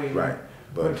 56, right, I believe. Right.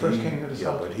 When But he first came to the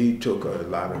South. but he took a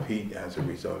lot of heat as a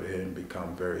result of him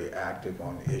become very active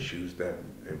on the issues that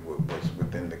was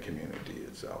within the community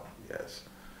itself. Yes.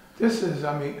 This is,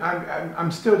 I mean,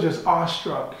 I'm still just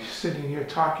awestruck sitting here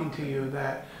talking to you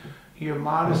that your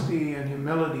modesty and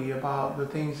humility about the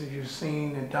things that you've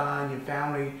seen and done, your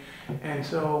family. And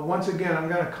so once again, I'm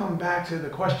going to come back to the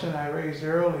question I raised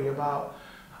earlier about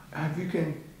if you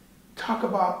can talk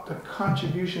about the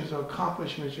contributions or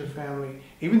accomplishments of your family,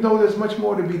 even though there's much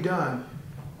more to be done,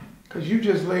 because you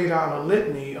just laid out a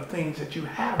litany of things that you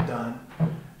have done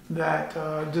that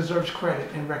deserves credit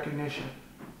and recognition.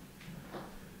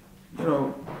 You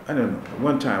know, I don't know.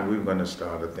 One time we were going to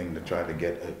start a thing to try to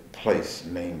get a place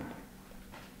named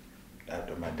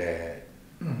after my dad,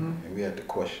 and we had to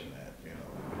question that. You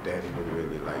know, Daddy would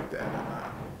really like that or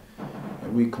not,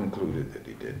 and we concluded that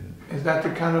he didn't. Is that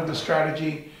the kind of the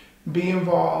strategy? Be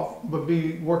involved, but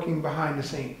be working behind the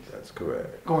scenes. That's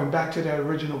correct. Going back to that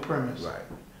original premise. Right.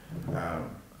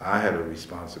 I had a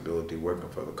responsibility working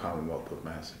for the Commonwealth of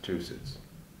Massachusetts,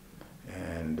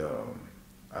 and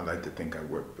I like to think I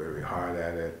worked very hard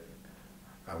at it.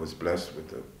 I was blessed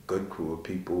with a good crew of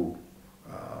people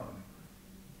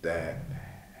that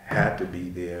had to be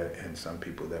there, and some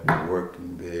people that were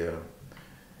working there,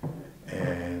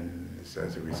 and it's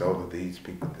as a result of these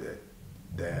people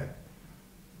that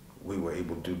we were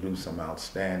able to do some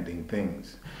outstanding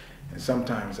things. And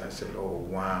sometimes I said, oh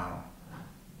wow,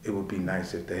 it would be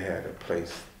nice if they had a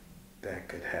place that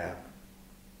could have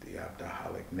the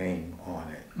alcoholic name on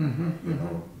it, you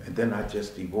know. And then I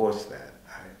just divorced that.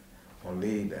 I won't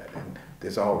leave that. And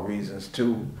there's all reasons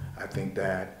too. I think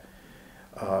that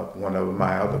one of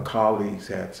my other colleagues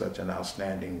had such an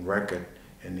outstanding record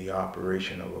in the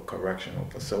operation of a correctional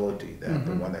facility that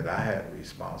the one that I had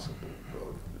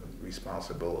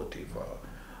responsibility for,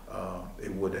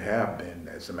 it would have been,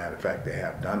 as a matter of fact, they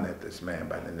have done that, this man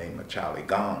by the name of Charlie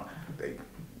Gong, they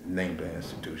named the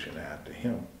institution after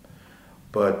him.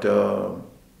 But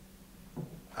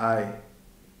I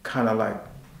kind of like,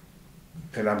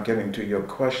 and I'm getting to your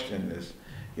question is,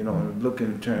 you know, look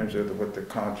in terms of what the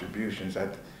contributions, I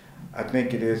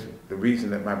think it is the reason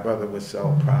that my brother would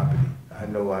sell property. I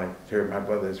know I heard my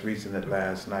brother's reason it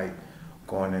last night,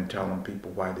 going and telling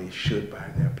people why they should buy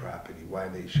their property, why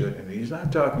they should. And he's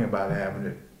not talking about having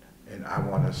it and I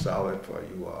want to sell it for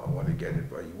you or I want to get it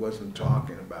for you. He wasn't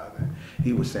talking about it.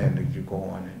 He was saying that you go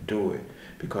on and do it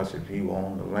because if you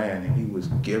own the land, and he was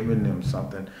giving them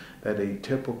something that a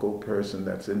typical person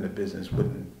that's in the business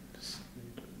wouldn't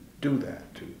do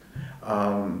that to.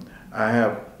 I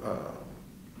have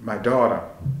my daughter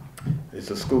is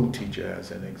a school teacher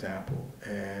as an example,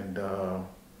 and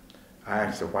I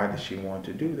asked her why does she want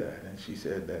to do that, and she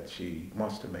said that she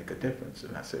wants to make a difference.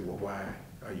 And I said, well, why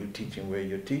are you teaching where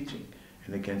you're teaching?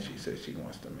 And again, she said she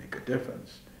wants to make a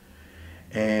difference.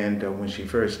 And when she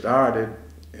first started,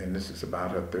 and this is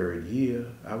about her third year,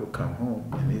 I would come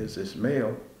home and here's this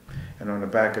mail, and on the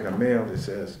back of the mail it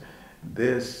says,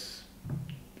 this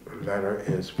letter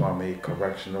is from a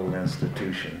correctional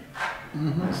institution,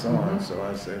 and so on. So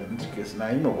I said, and she goes,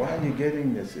 Naima, why are you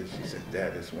getting this? And she said,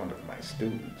 Dad is one of my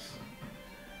students.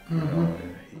 You know,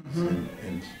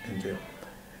 and he's in jail.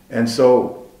 And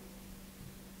so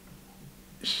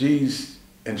she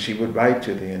would write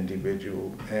to the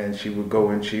individual, and she would go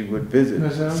and she would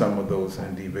visit some of those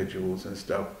individuals and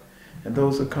stuff. And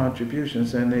those are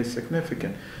contributions, and they're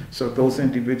significant. So those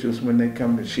individuals, when they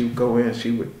come, she would go in,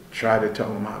 she would try to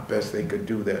tell them how best they could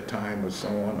do their time or so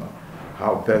on, or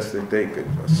how best that they could,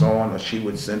 or so on, or she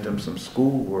would send them some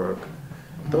schoolwork.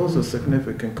 Those are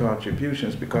significant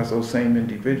contributions because those same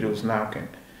individuals now can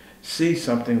see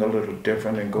something a little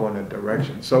different and go in a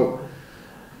direction. So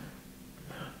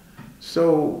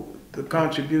the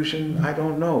contribution, I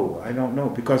don't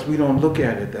know, because we don't look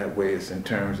at it that way. It's in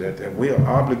terms that we are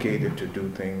obligated to do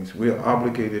things. We are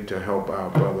obligated to help our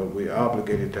brother. We are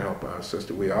obligated to help our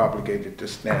sister. We are obligated to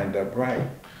stand up right.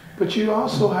 But you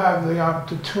also have the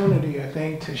opportunity, I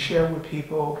think, to share with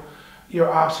people your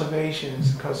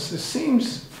observations, because it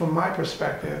seems, from my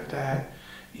perspective, that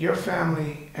your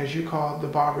family, as you call it, the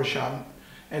barbershop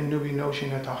and Nubian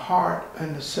Notion, at the heart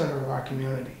and the center of our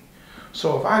community.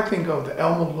 So if I think of the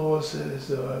Elmer Lewises,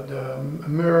 the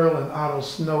Muriel and Otto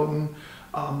Snowden,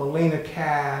 Melina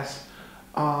Cass,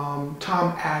 Tom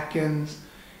Atkins,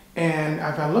 and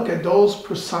if I look at those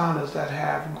personas that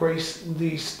have graced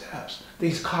these steps,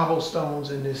 these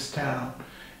cobblestones in this town,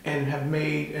 and have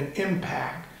made an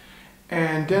impact,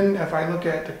 and then if I look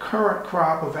at the current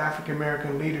crop of African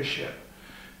American leadership,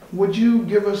 would you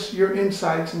give us your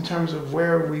insights in terms of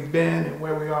where we've been and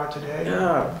where we are today?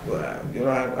 Yeah, well, you know,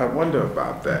 I wonder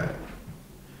about that.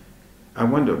 I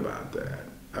wonder about that.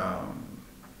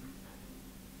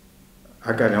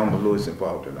 I got Elmer Lewis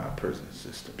involved in our prison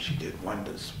system. She did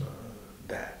wonders for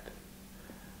that.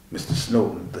 Mr.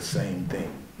 Snowden, the same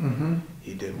thing. Mm-hmm.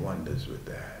 He did wonders with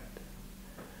that.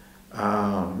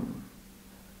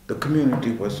 The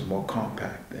community was more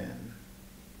compact then.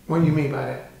 What do you mean by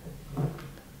that?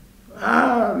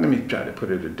 Let me try to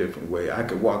put it a different way. I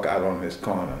could walk out on this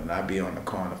corner and I'd be on the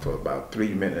corner for about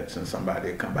 3 minutes and somebody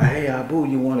would come by, hey, Abu,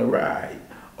 you want to ride?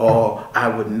 Or I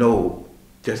would know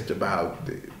just about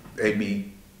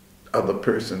maybe other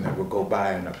person that would go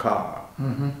by in a car.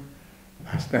 Mm-hmm.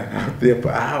 I stand out there for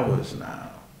hours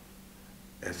now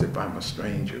as if I'm a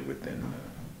stranger within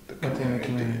the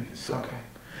community. So, okay.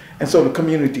 And so the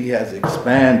community has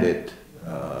expanded.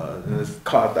 That's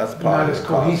part of the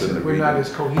cohesive. We're not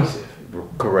as cohesive.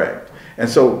 Correct. And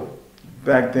so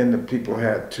back then the people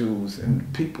had tools,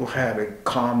 and people had a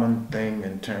common thing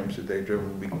in terms of their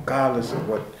driven, regardless of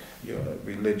what your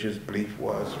religious belief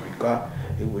was.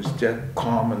 It was just a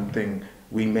common thing.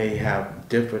 We may have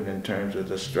different in terms of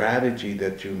the strategy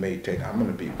that you may take. I'm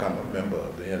going to become a member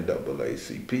of the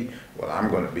NAACP. Well, I'm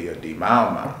going to be a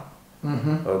D-Mau.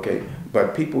 Mm-hmm. Okay,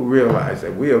 but people realize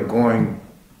that we are going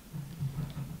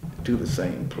to the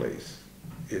same place.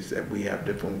 Is that we have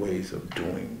different ways of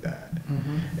doing that.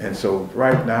 Mm-hmm. And so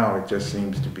right now it just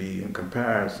seems to be, in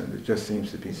comparison, it just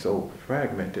seems to be so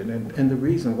fragmented. And the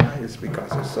reason why is because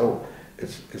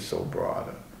it's so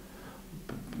broader.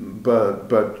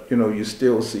 But you know, you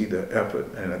still see the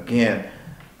effort. And again,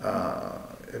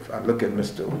 if I look at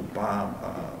Mr.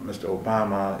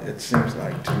 Obama, it seems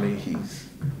like to me he's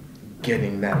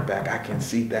getting that back. I can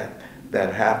see that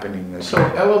happening. Again. So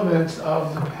elements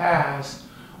of the past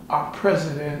are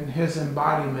present in his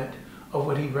embodiment of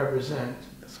what he represents.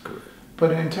 That's correct.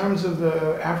 But in terms of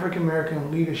the African American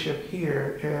leadership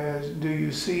here, do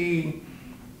you see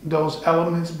those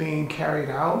elements being carried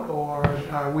out, or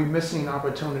are we missing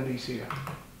opportunities here?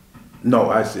 No,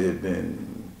 I see it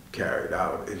being carried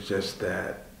out. It's just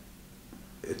that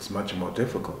it's much more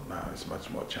difficult now. It's much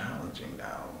more challenging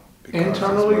now.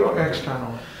 Internally or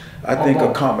externally? I think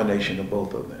a combination of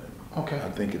both of them. Okay. I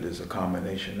think it is a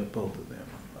combination of both of them.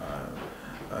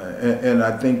 And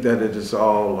I think that it is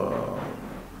all,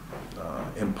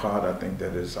 in part, I think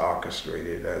that it's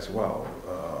orchestrated as well.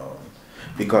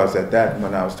 Because at that,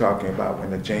 when I was talking about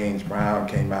when the James Brown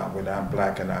came out with I'm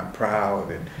Black and I'm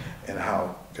Proud, and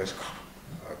how just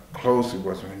close it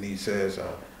was when he says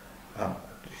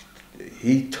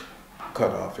he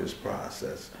cut off his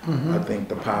process. Mm-hmm. I think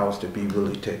the powers to be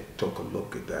really took a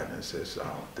look at that and says,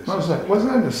 oh, this what was that? Wasn't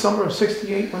that in the summer of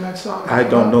 '68 when that song came I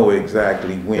don't out? know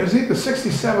exactly when. It was either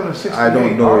 '67 or '68. I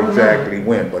don't know exactly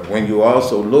when, but when you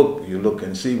also look, you look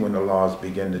and see when the laws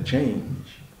begin to change.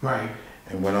 Right.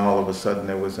 And when all of a sudden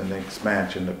there was an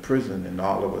expansion of prison, and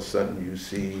all of a sudden you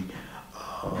see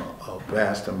a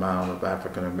vast amount of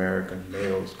African American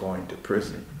males going to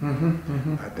prison. Mm-hmm,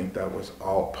 mm-hmm. I think that was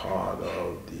all part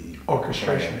of the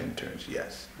orchestration. In terms,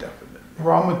 yes, definitely.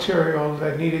 Raw materials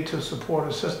that needed to support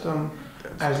a system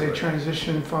as they correct.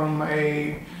 transition from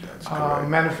a correct.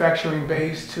 manufacturing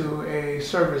base to a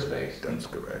service base. That's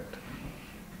correct.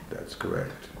 That's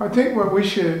correct. I think what we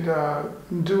should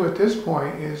do at this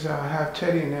point is have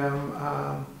Teddy and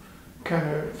them kind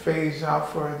of phase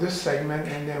out for this segment,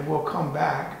 and then we'll come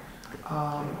back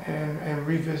and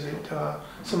revisit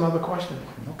some other questions.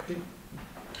 Okay.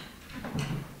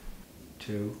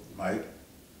 Two. Mike?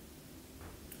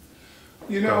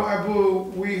 You know, Abu,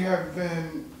 we have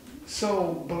been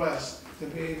so blessed to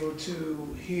be able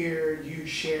to hear you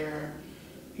share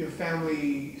your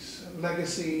family's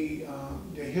legacy,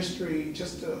 the history,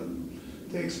 just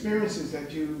the experiences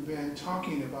that you've been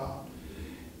talking about.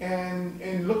 And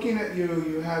in looking at you,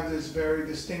 you have this very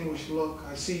distinguished look.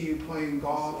 I see you playing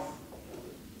golf.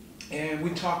 And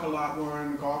we talk a lot, we're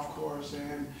on the golf course.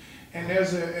 And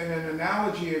there's an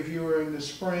analogy if you were in the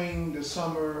spring, the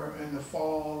summer, and the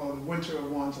fall, or the winter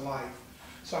of one's life.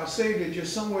 So I say that you're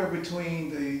somewhere between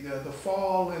the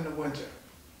fall and the winter.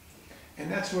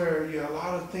 And that's where a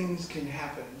lot of things can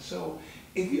happen. So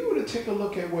if you were to take a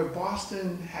look at where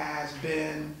Boston has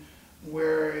been,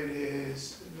 where it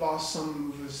is lost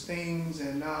some of its things,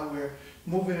 and now we're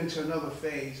moving into another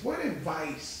phase, what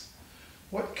advice,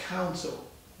 what counsel,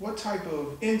 what type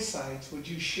of insights would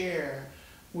you share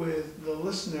with the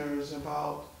listeners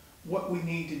about what we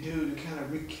need to do to kind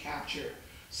of recapture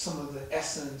some of the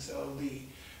essence of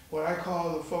what I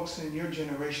call the folks in your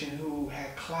generation who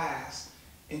had class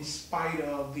in spite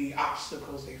of the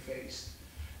obstacles they faced?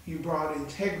 You brought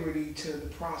integrity to the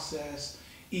process,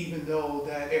 even though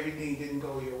that everything didn't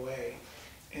go your way.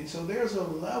 And so there's a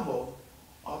level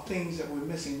of things that we're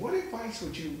missing. What advice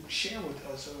would you share with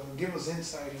us or give us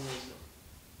insight and wisdom?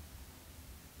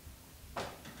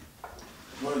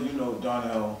 Well,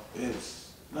 Darnell,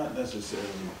 it's not necessarily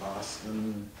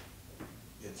Boston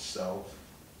itself.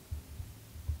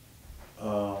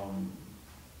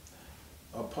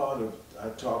 I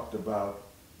talked about,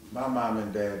 my mom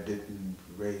and dad didn't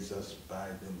raise us by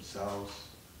themselves.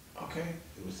 Okay.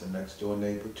 It was the next door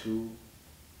neighbor too.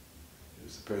 It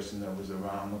was the person that was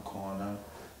around the corner.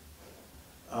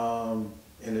 And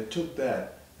it took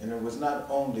that, and it was not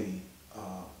only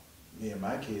me and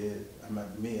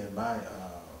my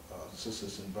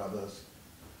sisters and brothers,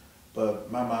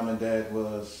 but my mom and dad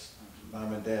was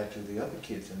mom and dad to the other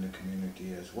kids in the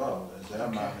community as well, as their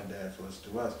mom and dad was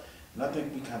to us. And I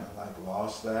think we kind of like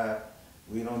lost that.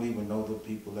 We don't even know the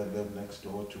people that live next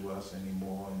door to us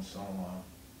anymore, and so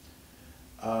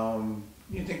on.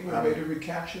 You think we're ready to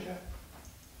recapture that?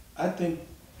 I think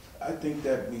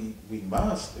that we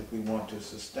must, if we want to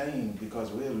sustain,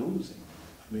 because we're losing.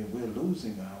 I mean, we're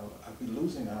losing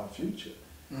our future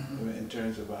in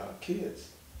terms of our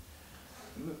kids.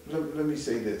 Let me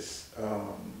say this.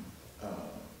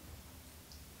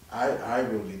 I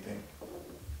really think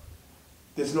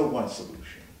there's no one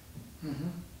solution.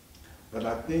 But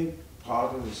I think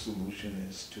part of the solution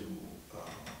is to,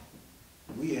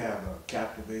 we have a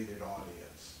captivated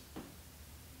audience.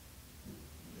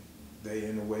 They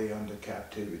in a way under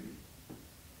captivity.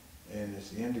 And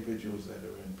it's the individuals that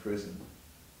are in prison.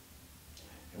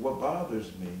 And what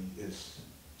bothers me is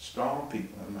strong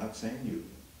people, I'm not saying you,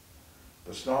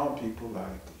 but strong people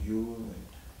like you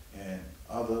and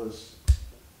others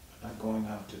are not going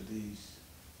out to these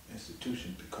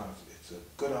institutions because it's a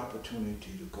good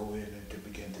opportunity to go in and to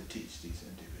begin to teach these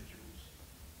individuals,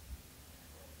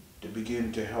 to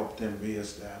begin to help them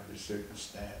reestablish certain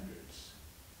standards.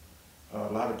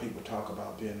 A lot of people talk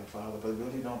about being a father, but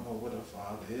really don't know what a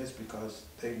father is because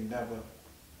they never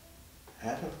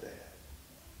had a dad.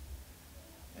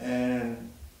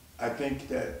 And I think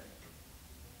that,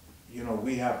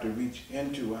 we have to reach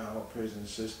into our prison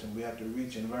system. We have to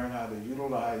reach and learn how to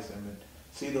utilize them and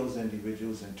see those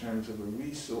individuals in terms of a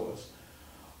resource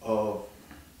of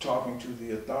talking to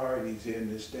the authorities here in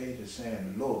this state and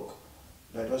saying, look,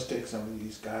 let us take some of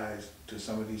these guys to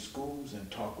some of these schools and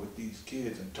talk with these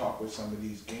kids and talk with some of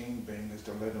these gangbangers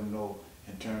to let them know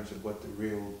in terms of what the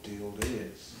real deal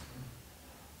is.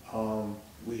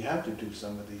 We have to do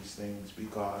some of these things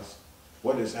because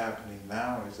what is happening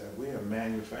now is that we are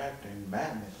manufacturing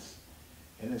madness,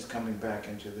 and it's coming back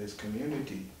into this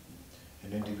community,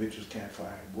 and individuals can't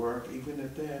find work. Even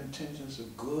if their intentions are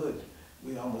good,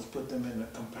 we almost put them in a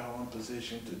compelling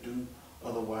position to do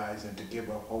otherwise and to give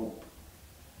up hope.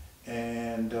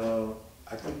 And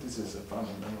I think this is a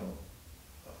fundamental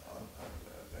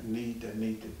need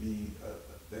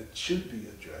that should be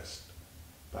addressed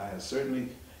by us, certainly.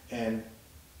 And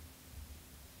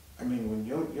I mean, when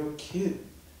your kid,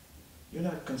 you're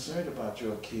not concerned about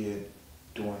your kid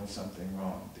doing something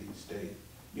wrong these days.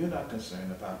 You're not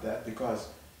concerned about that because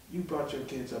you brought your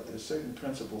kids up. There's certain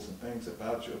principles and things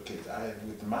about your kids.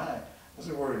 With mine, I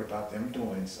wasn't worried about them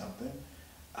doing something.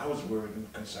 I was worried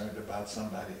and concerned about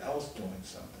somebody else doing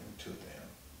something to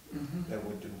them that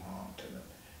would do harm to them.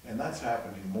 And that's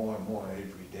happening more and more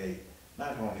every day,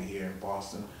 not only here in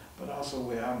Boston, but also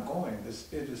where I'm going.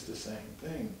 It is the same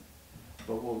thing.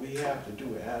 But what we have to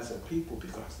do as a people,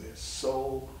 because there's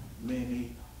so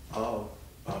many of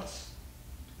us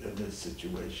in this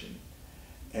situation,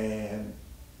 and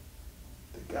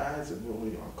the guys are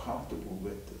really uncomfortable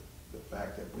with the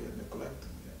fact that we're neglecting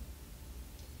them.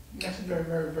 That's very,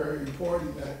 very, very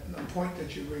important, that the point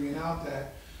that you're bringing out,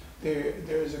 that there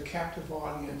is a captive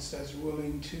audience that's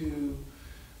willing to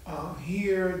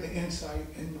hear the insight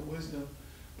and the wisdom.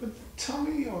 But tell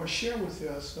me or share with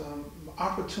us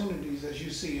opportunities as you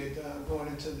see it going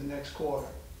into the next quarter.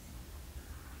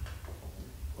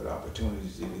 What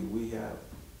opportunities do we have?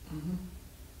 Mm-hmm.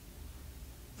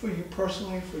 For you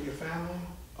personally, for your family?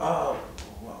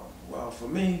 Well, for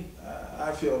me,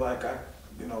 I feel like I'm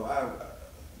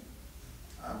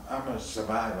a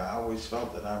survivor. I always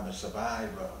felt that I'm a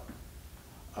survivor.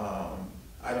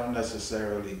 I don't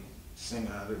necessarily sing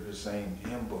out of the same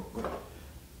hymn book, but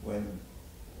when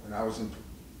I was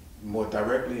more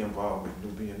directly involved with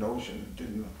Nubian Notion,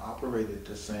 didn't operate it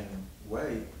the same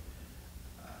way.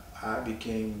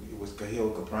 It was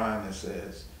Khalil Gibran that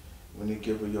says, when you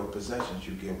give of your possessions,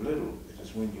 you give little. It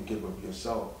is when you give of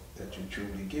yourself that you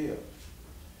truly give.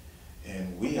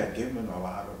 And we had given a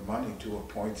lot of money to a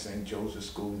point. St. Joseph's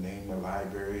School named a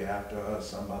library after us.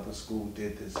 Some other school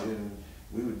did this. And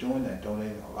we were doing that,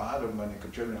 donating a lot of money,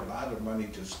 contributing a lot of money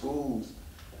to schools.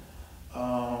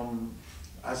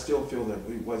 I still feel that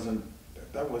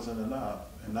that wasn't enough.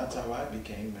 And that's how I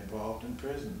became involved in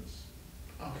prisons.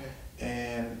 Okay.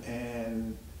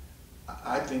 And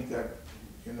I think that,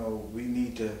 we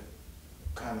need to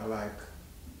kind of like,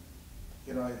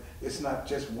 it's not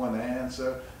just one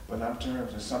answer, but in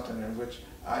terms of something in which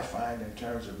I find in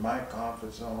terms of my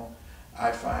comfort zone,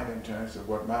 I find in terms of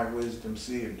what my wisdom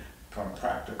sees from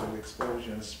practical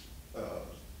exposures, a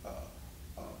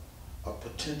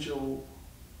potential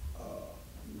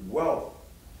wealth.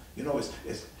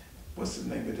 It's what's the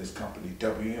name of this company?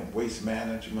 WM, Waste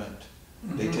Management.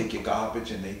 Mm-hmm. They take your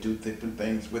garbage and they do different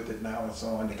things with it now and so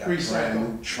on. They got brand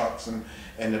new trucks and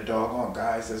the doggone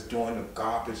guys that's doing the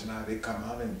garbage now, they come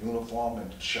out in uniform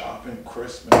and sharp and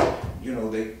crisp and,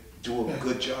 they do a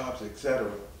good jobs,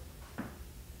 etc.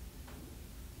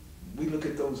 We look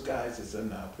at those guys as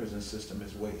in our prison system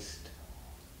as waste.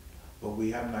 But we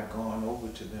have not gone over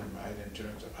to them, right, in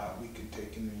terms of how we can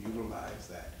take and utilize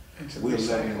that.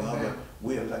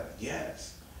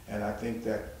 Yes. And I think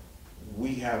that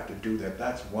we have to do that.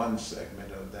 That's one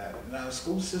segment of that. Now the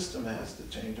school system has to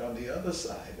change on the other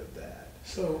side of that.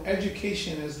 So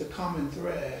education is the common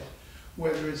thread,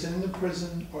 whether it's in the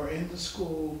prison or in the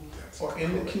school or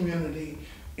in the community,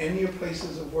 in your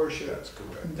places of worship. That's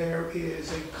correct. There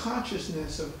is a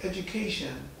consciousness of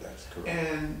education. That's correct.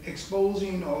 And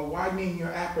exposing or widening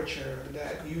your aperture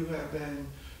that you have been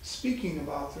speaking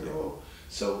about through the whole.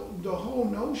 So the whole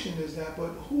notion is that, but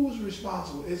who's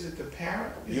responsible? Is it the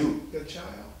parent? Is it the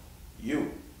child?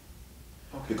 You.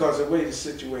 Okay. Because the way the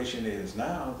situation is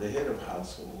now, the head of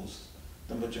households,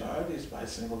 the majority is by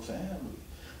single family.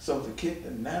 So the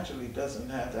kid naturally doesn't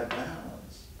have that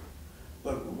balance.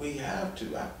 But we have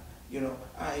to,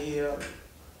 I hear,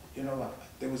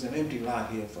 there was an empty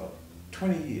lot here for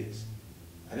 20 years.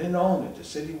 I didn't own it. The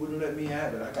city wouldn't let me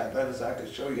have it. I got letters I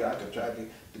could show you. I could try to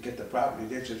get the property.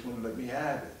 They just wouldn't let me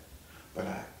have it. But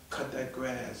I cut that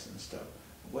grass and stuff.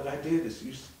 What I did is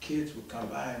kids would come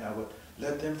by and I would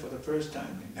let them for the first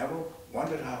time. They never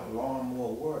wondered how a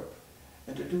lawnmower worked.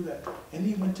 And to do that. And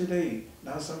even today,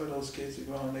 now some of those kids are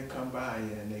grown, they come by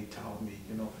and they tell me,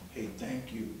 hey,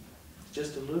 thank you.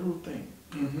 Just a little thing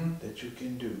that you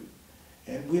can do.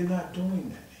 And we're not doing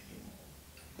that anymore.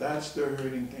 That's the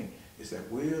hurting thing. Is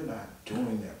that we're not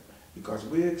doing that because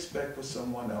we expect for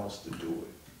someone else to do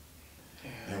it.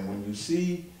 Yeah. And when you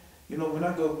see, when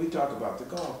I go, we talk about the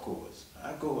golf course.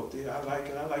 I go up there, I like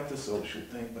it, I like the social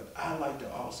thing, but I like to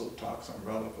also talk some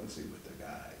relevancy with the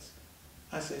guys.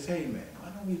 I says, hey man,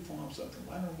 why don't we form something?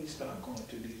 Why don't we start going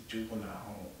to these juvenile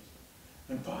homes,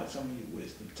 impart some of your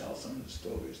wisdom, tell some of the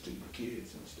stories to your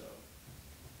kids and stuff.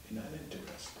 You're not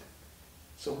interested.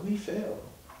 So we fail.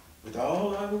 With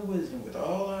all our wisdom, with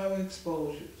all our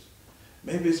exposures.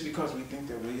 Maybe it's because we think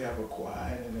that we have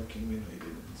acquired and accumulated,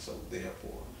 and so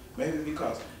therefore. Maybe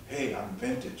because, hey, I'm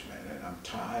vintage, man, and I'm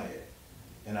tired,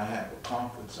 and I have a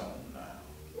comfort zone now.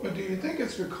 Well, do you think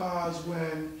it's because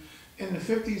when, in the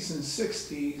 50s and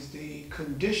 60s, the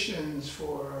conditions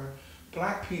for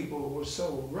black people were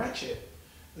so wretched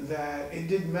that it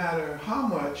didn't matter how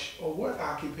much or what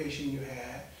occupation you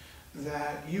had,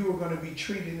 that you were going to be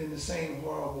treated in the same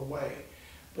horrible way.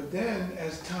 But then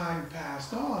as time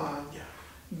passed on,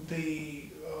 the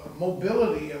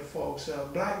mobility of folks,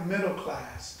 black middle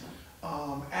class,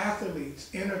 athletes,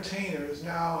 entertainers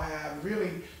now have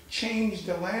really changed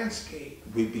the landscape.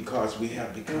 Because we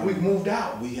have become... And we've moved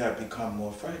out. We have become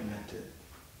more fragmented.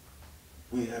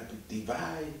 We have to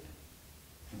divide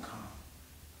and come.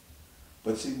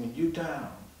 But see, when you're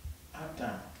down, I'm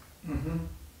down. Mm-hmm.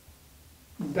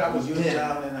 That was then.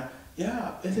 Down and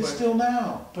it is still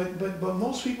now. But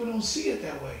most people don't see it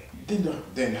that way.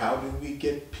 then how do we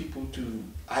get people to?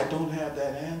 I don't have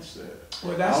that answer.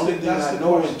 Well, that's the only thing I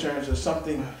know question. in terms of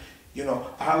something, you know,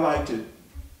 I like to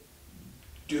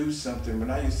do something. When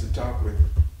I used to talk with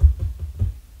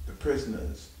the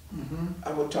prisoners,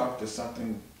 I would talk to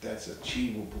something that's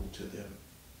achievable to them,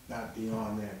 not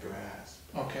beyond their grasp.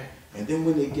 Okay. And then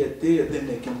when they get there, then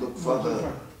they can look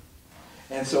further.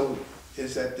 And so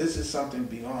is that this is something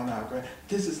beyond our grasp.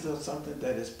 This is still something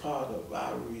that is part of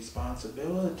our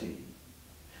responsibility.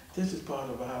 This is part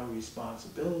of our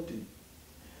responsibility.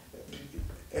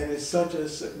 And it's such a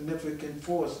significant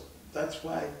force. That's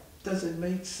why it doesn't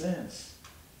make sense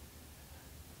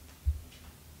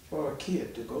for a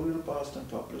kid to go to the Boston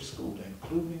Public School,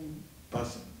 including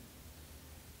busing.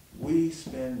 We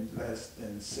spend less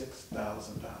than $6,000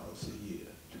 a year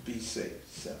to be safe,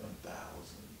 $7,000.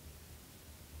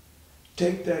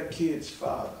 Take that kid's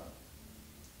father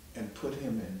and put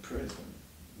him in prison.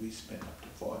 We spend up to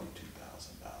 $42,000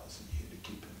 a year to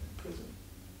keep him in prison.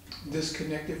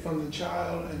 Disconnected from the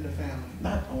child and the family.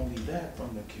 Not only that,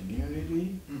 from the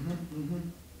community.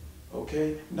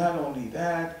 Okay? Not only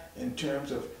that, in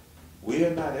terms of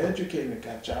we're not educating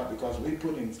that child because we're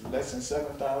putting less than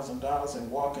 $7,000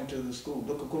 and walk into the school.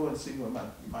 Go and see what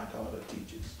my daughter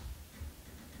teaches.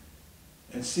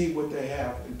 And see what they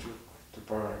have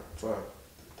for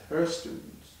her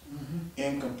students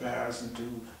in comparison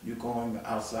to you going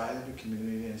outside of the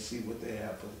community and see what they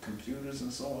have for the computers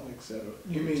and so on, etc.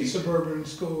 You mean suburban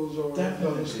schools or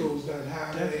other schools that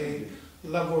have a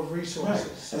level of resources?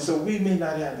 Right. And so we may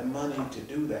not have the money to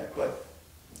do that, but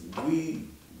we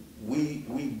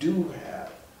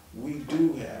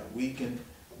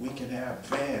can have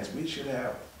vans. We should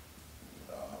have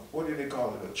what do they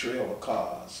call it? A trail of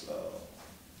cars.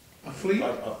 A fleet.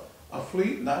 A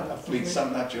fleet? Not a fleet,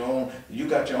 something not your own. You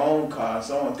got your own car,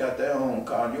 someone's got their own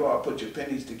car, you all put your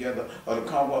pennies together, or the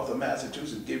Commonwealth of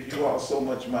Massachusetts gives you all so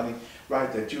much money, right,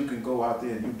 that you can go out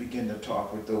there and you begin to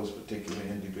talk with those particular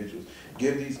individuals.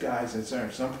 Give these guys in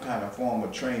some kind of form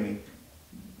of training.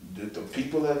 The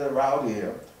people that are out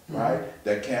here, right,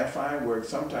 that can't find work,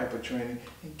 some type of training,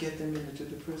 and get them into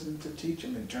the prison to teach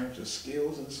them in terms of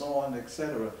skills and so on,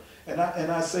 etc. And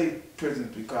I say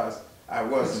prisons because I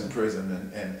was in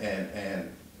prison,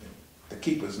 and the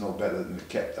keepers know better than the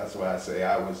kept. That's why I say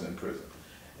I was in prison.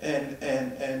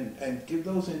 And give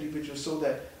those individuals so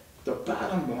that the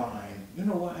bottom line, you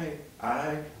know why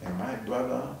I and my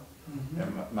brother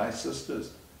and my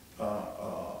sisters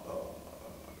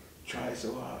try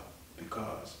so hard?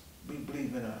 Because we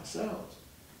believe in ourselves.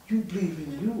 You believe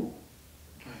in you.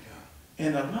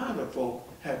 And a lot of folk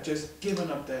have just given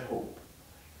up that hope.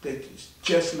 They're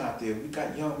just not there. We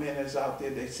got young men that's out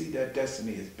there, they see their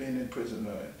destiny as being in prison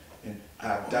and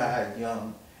I've died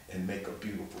young and make a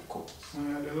beautiful corpse.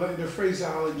 The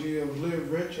phraseology of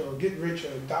live rich or get rich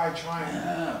or die trying,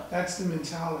 that's the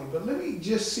mentality. But let me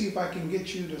just see if I can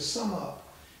get you to sum up,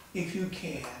 if you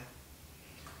can.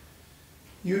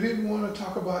 You didn't want to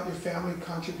talk about your family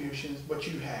contributions, but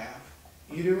you have.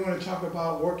 You didn't want to talk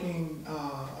about working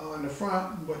on the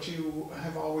front, but you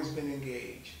have always been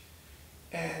engaged.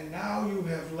 And now you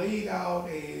have laid out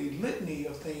a litany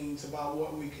of things about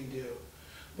what we can do.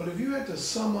 But if you had to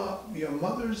sum up your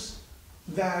mother's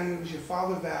values, your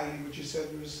father's values, what you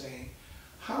said you were saying,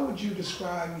 how would you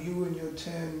describe you and your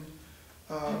 10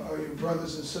 or your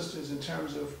brothers and sisters in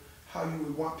terms of how you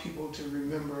would want people to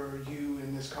remember you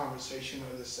in this conversation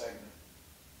or this segment?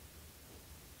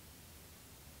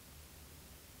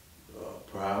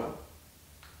 Proud.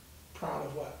 Proud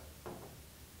of what?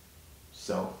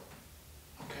 Self.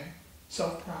 Okay.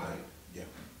 Self-pride. Yeah.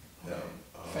 Okay.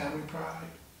 Family pride.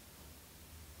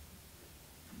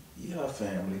 Yeah,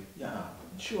 family. Yeah,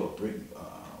 sure. Bring.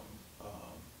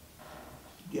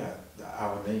 Yeah,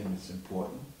 our name is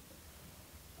important.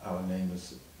 Our name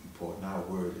is important. Our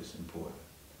word is important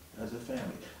as a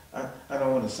family. I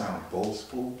don't want to sound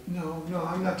boastful. No,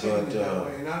 I'm not taking it that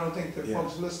way, and I don't think the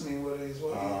folks listening would as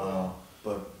well.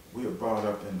 But we were brought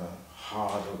up in the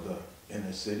heart of the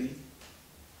inner city.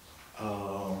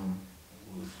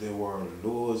 There were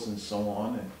laws and so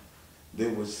on, and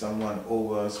there was someone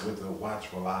over us with a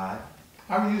watchful eye.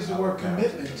 I would use the word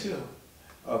commitment too.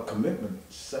 A commitment,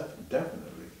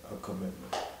 definitely a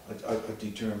commitment, a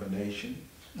determination.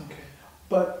 Okay.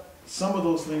 But some of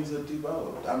those things are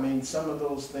developed. I mean, some of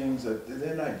those things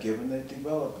they're not given; they're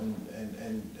developed,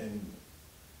 and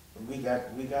we got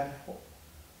help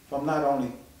from not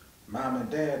only mom and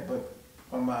dad, but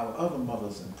from our other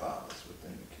mothers and fathers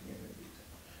within the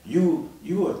community.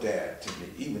 You are dad to me,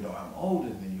 even though I'm older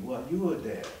than you are. You are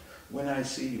dad. When I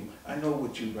see you, I know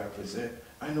what you represent.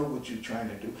 I know what you're trying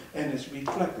to do, and it's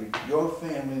reflected. Your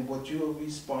family, what you're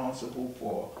responsible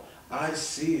for. I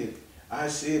see it. I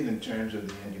see it in terms of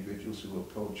the individuals who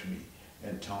approach me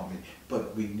and tell me,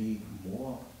 but we need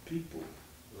more people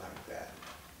like that.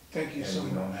 Thank you and so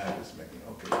we much. don't have as many.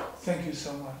 Okay. Thank you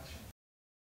so much.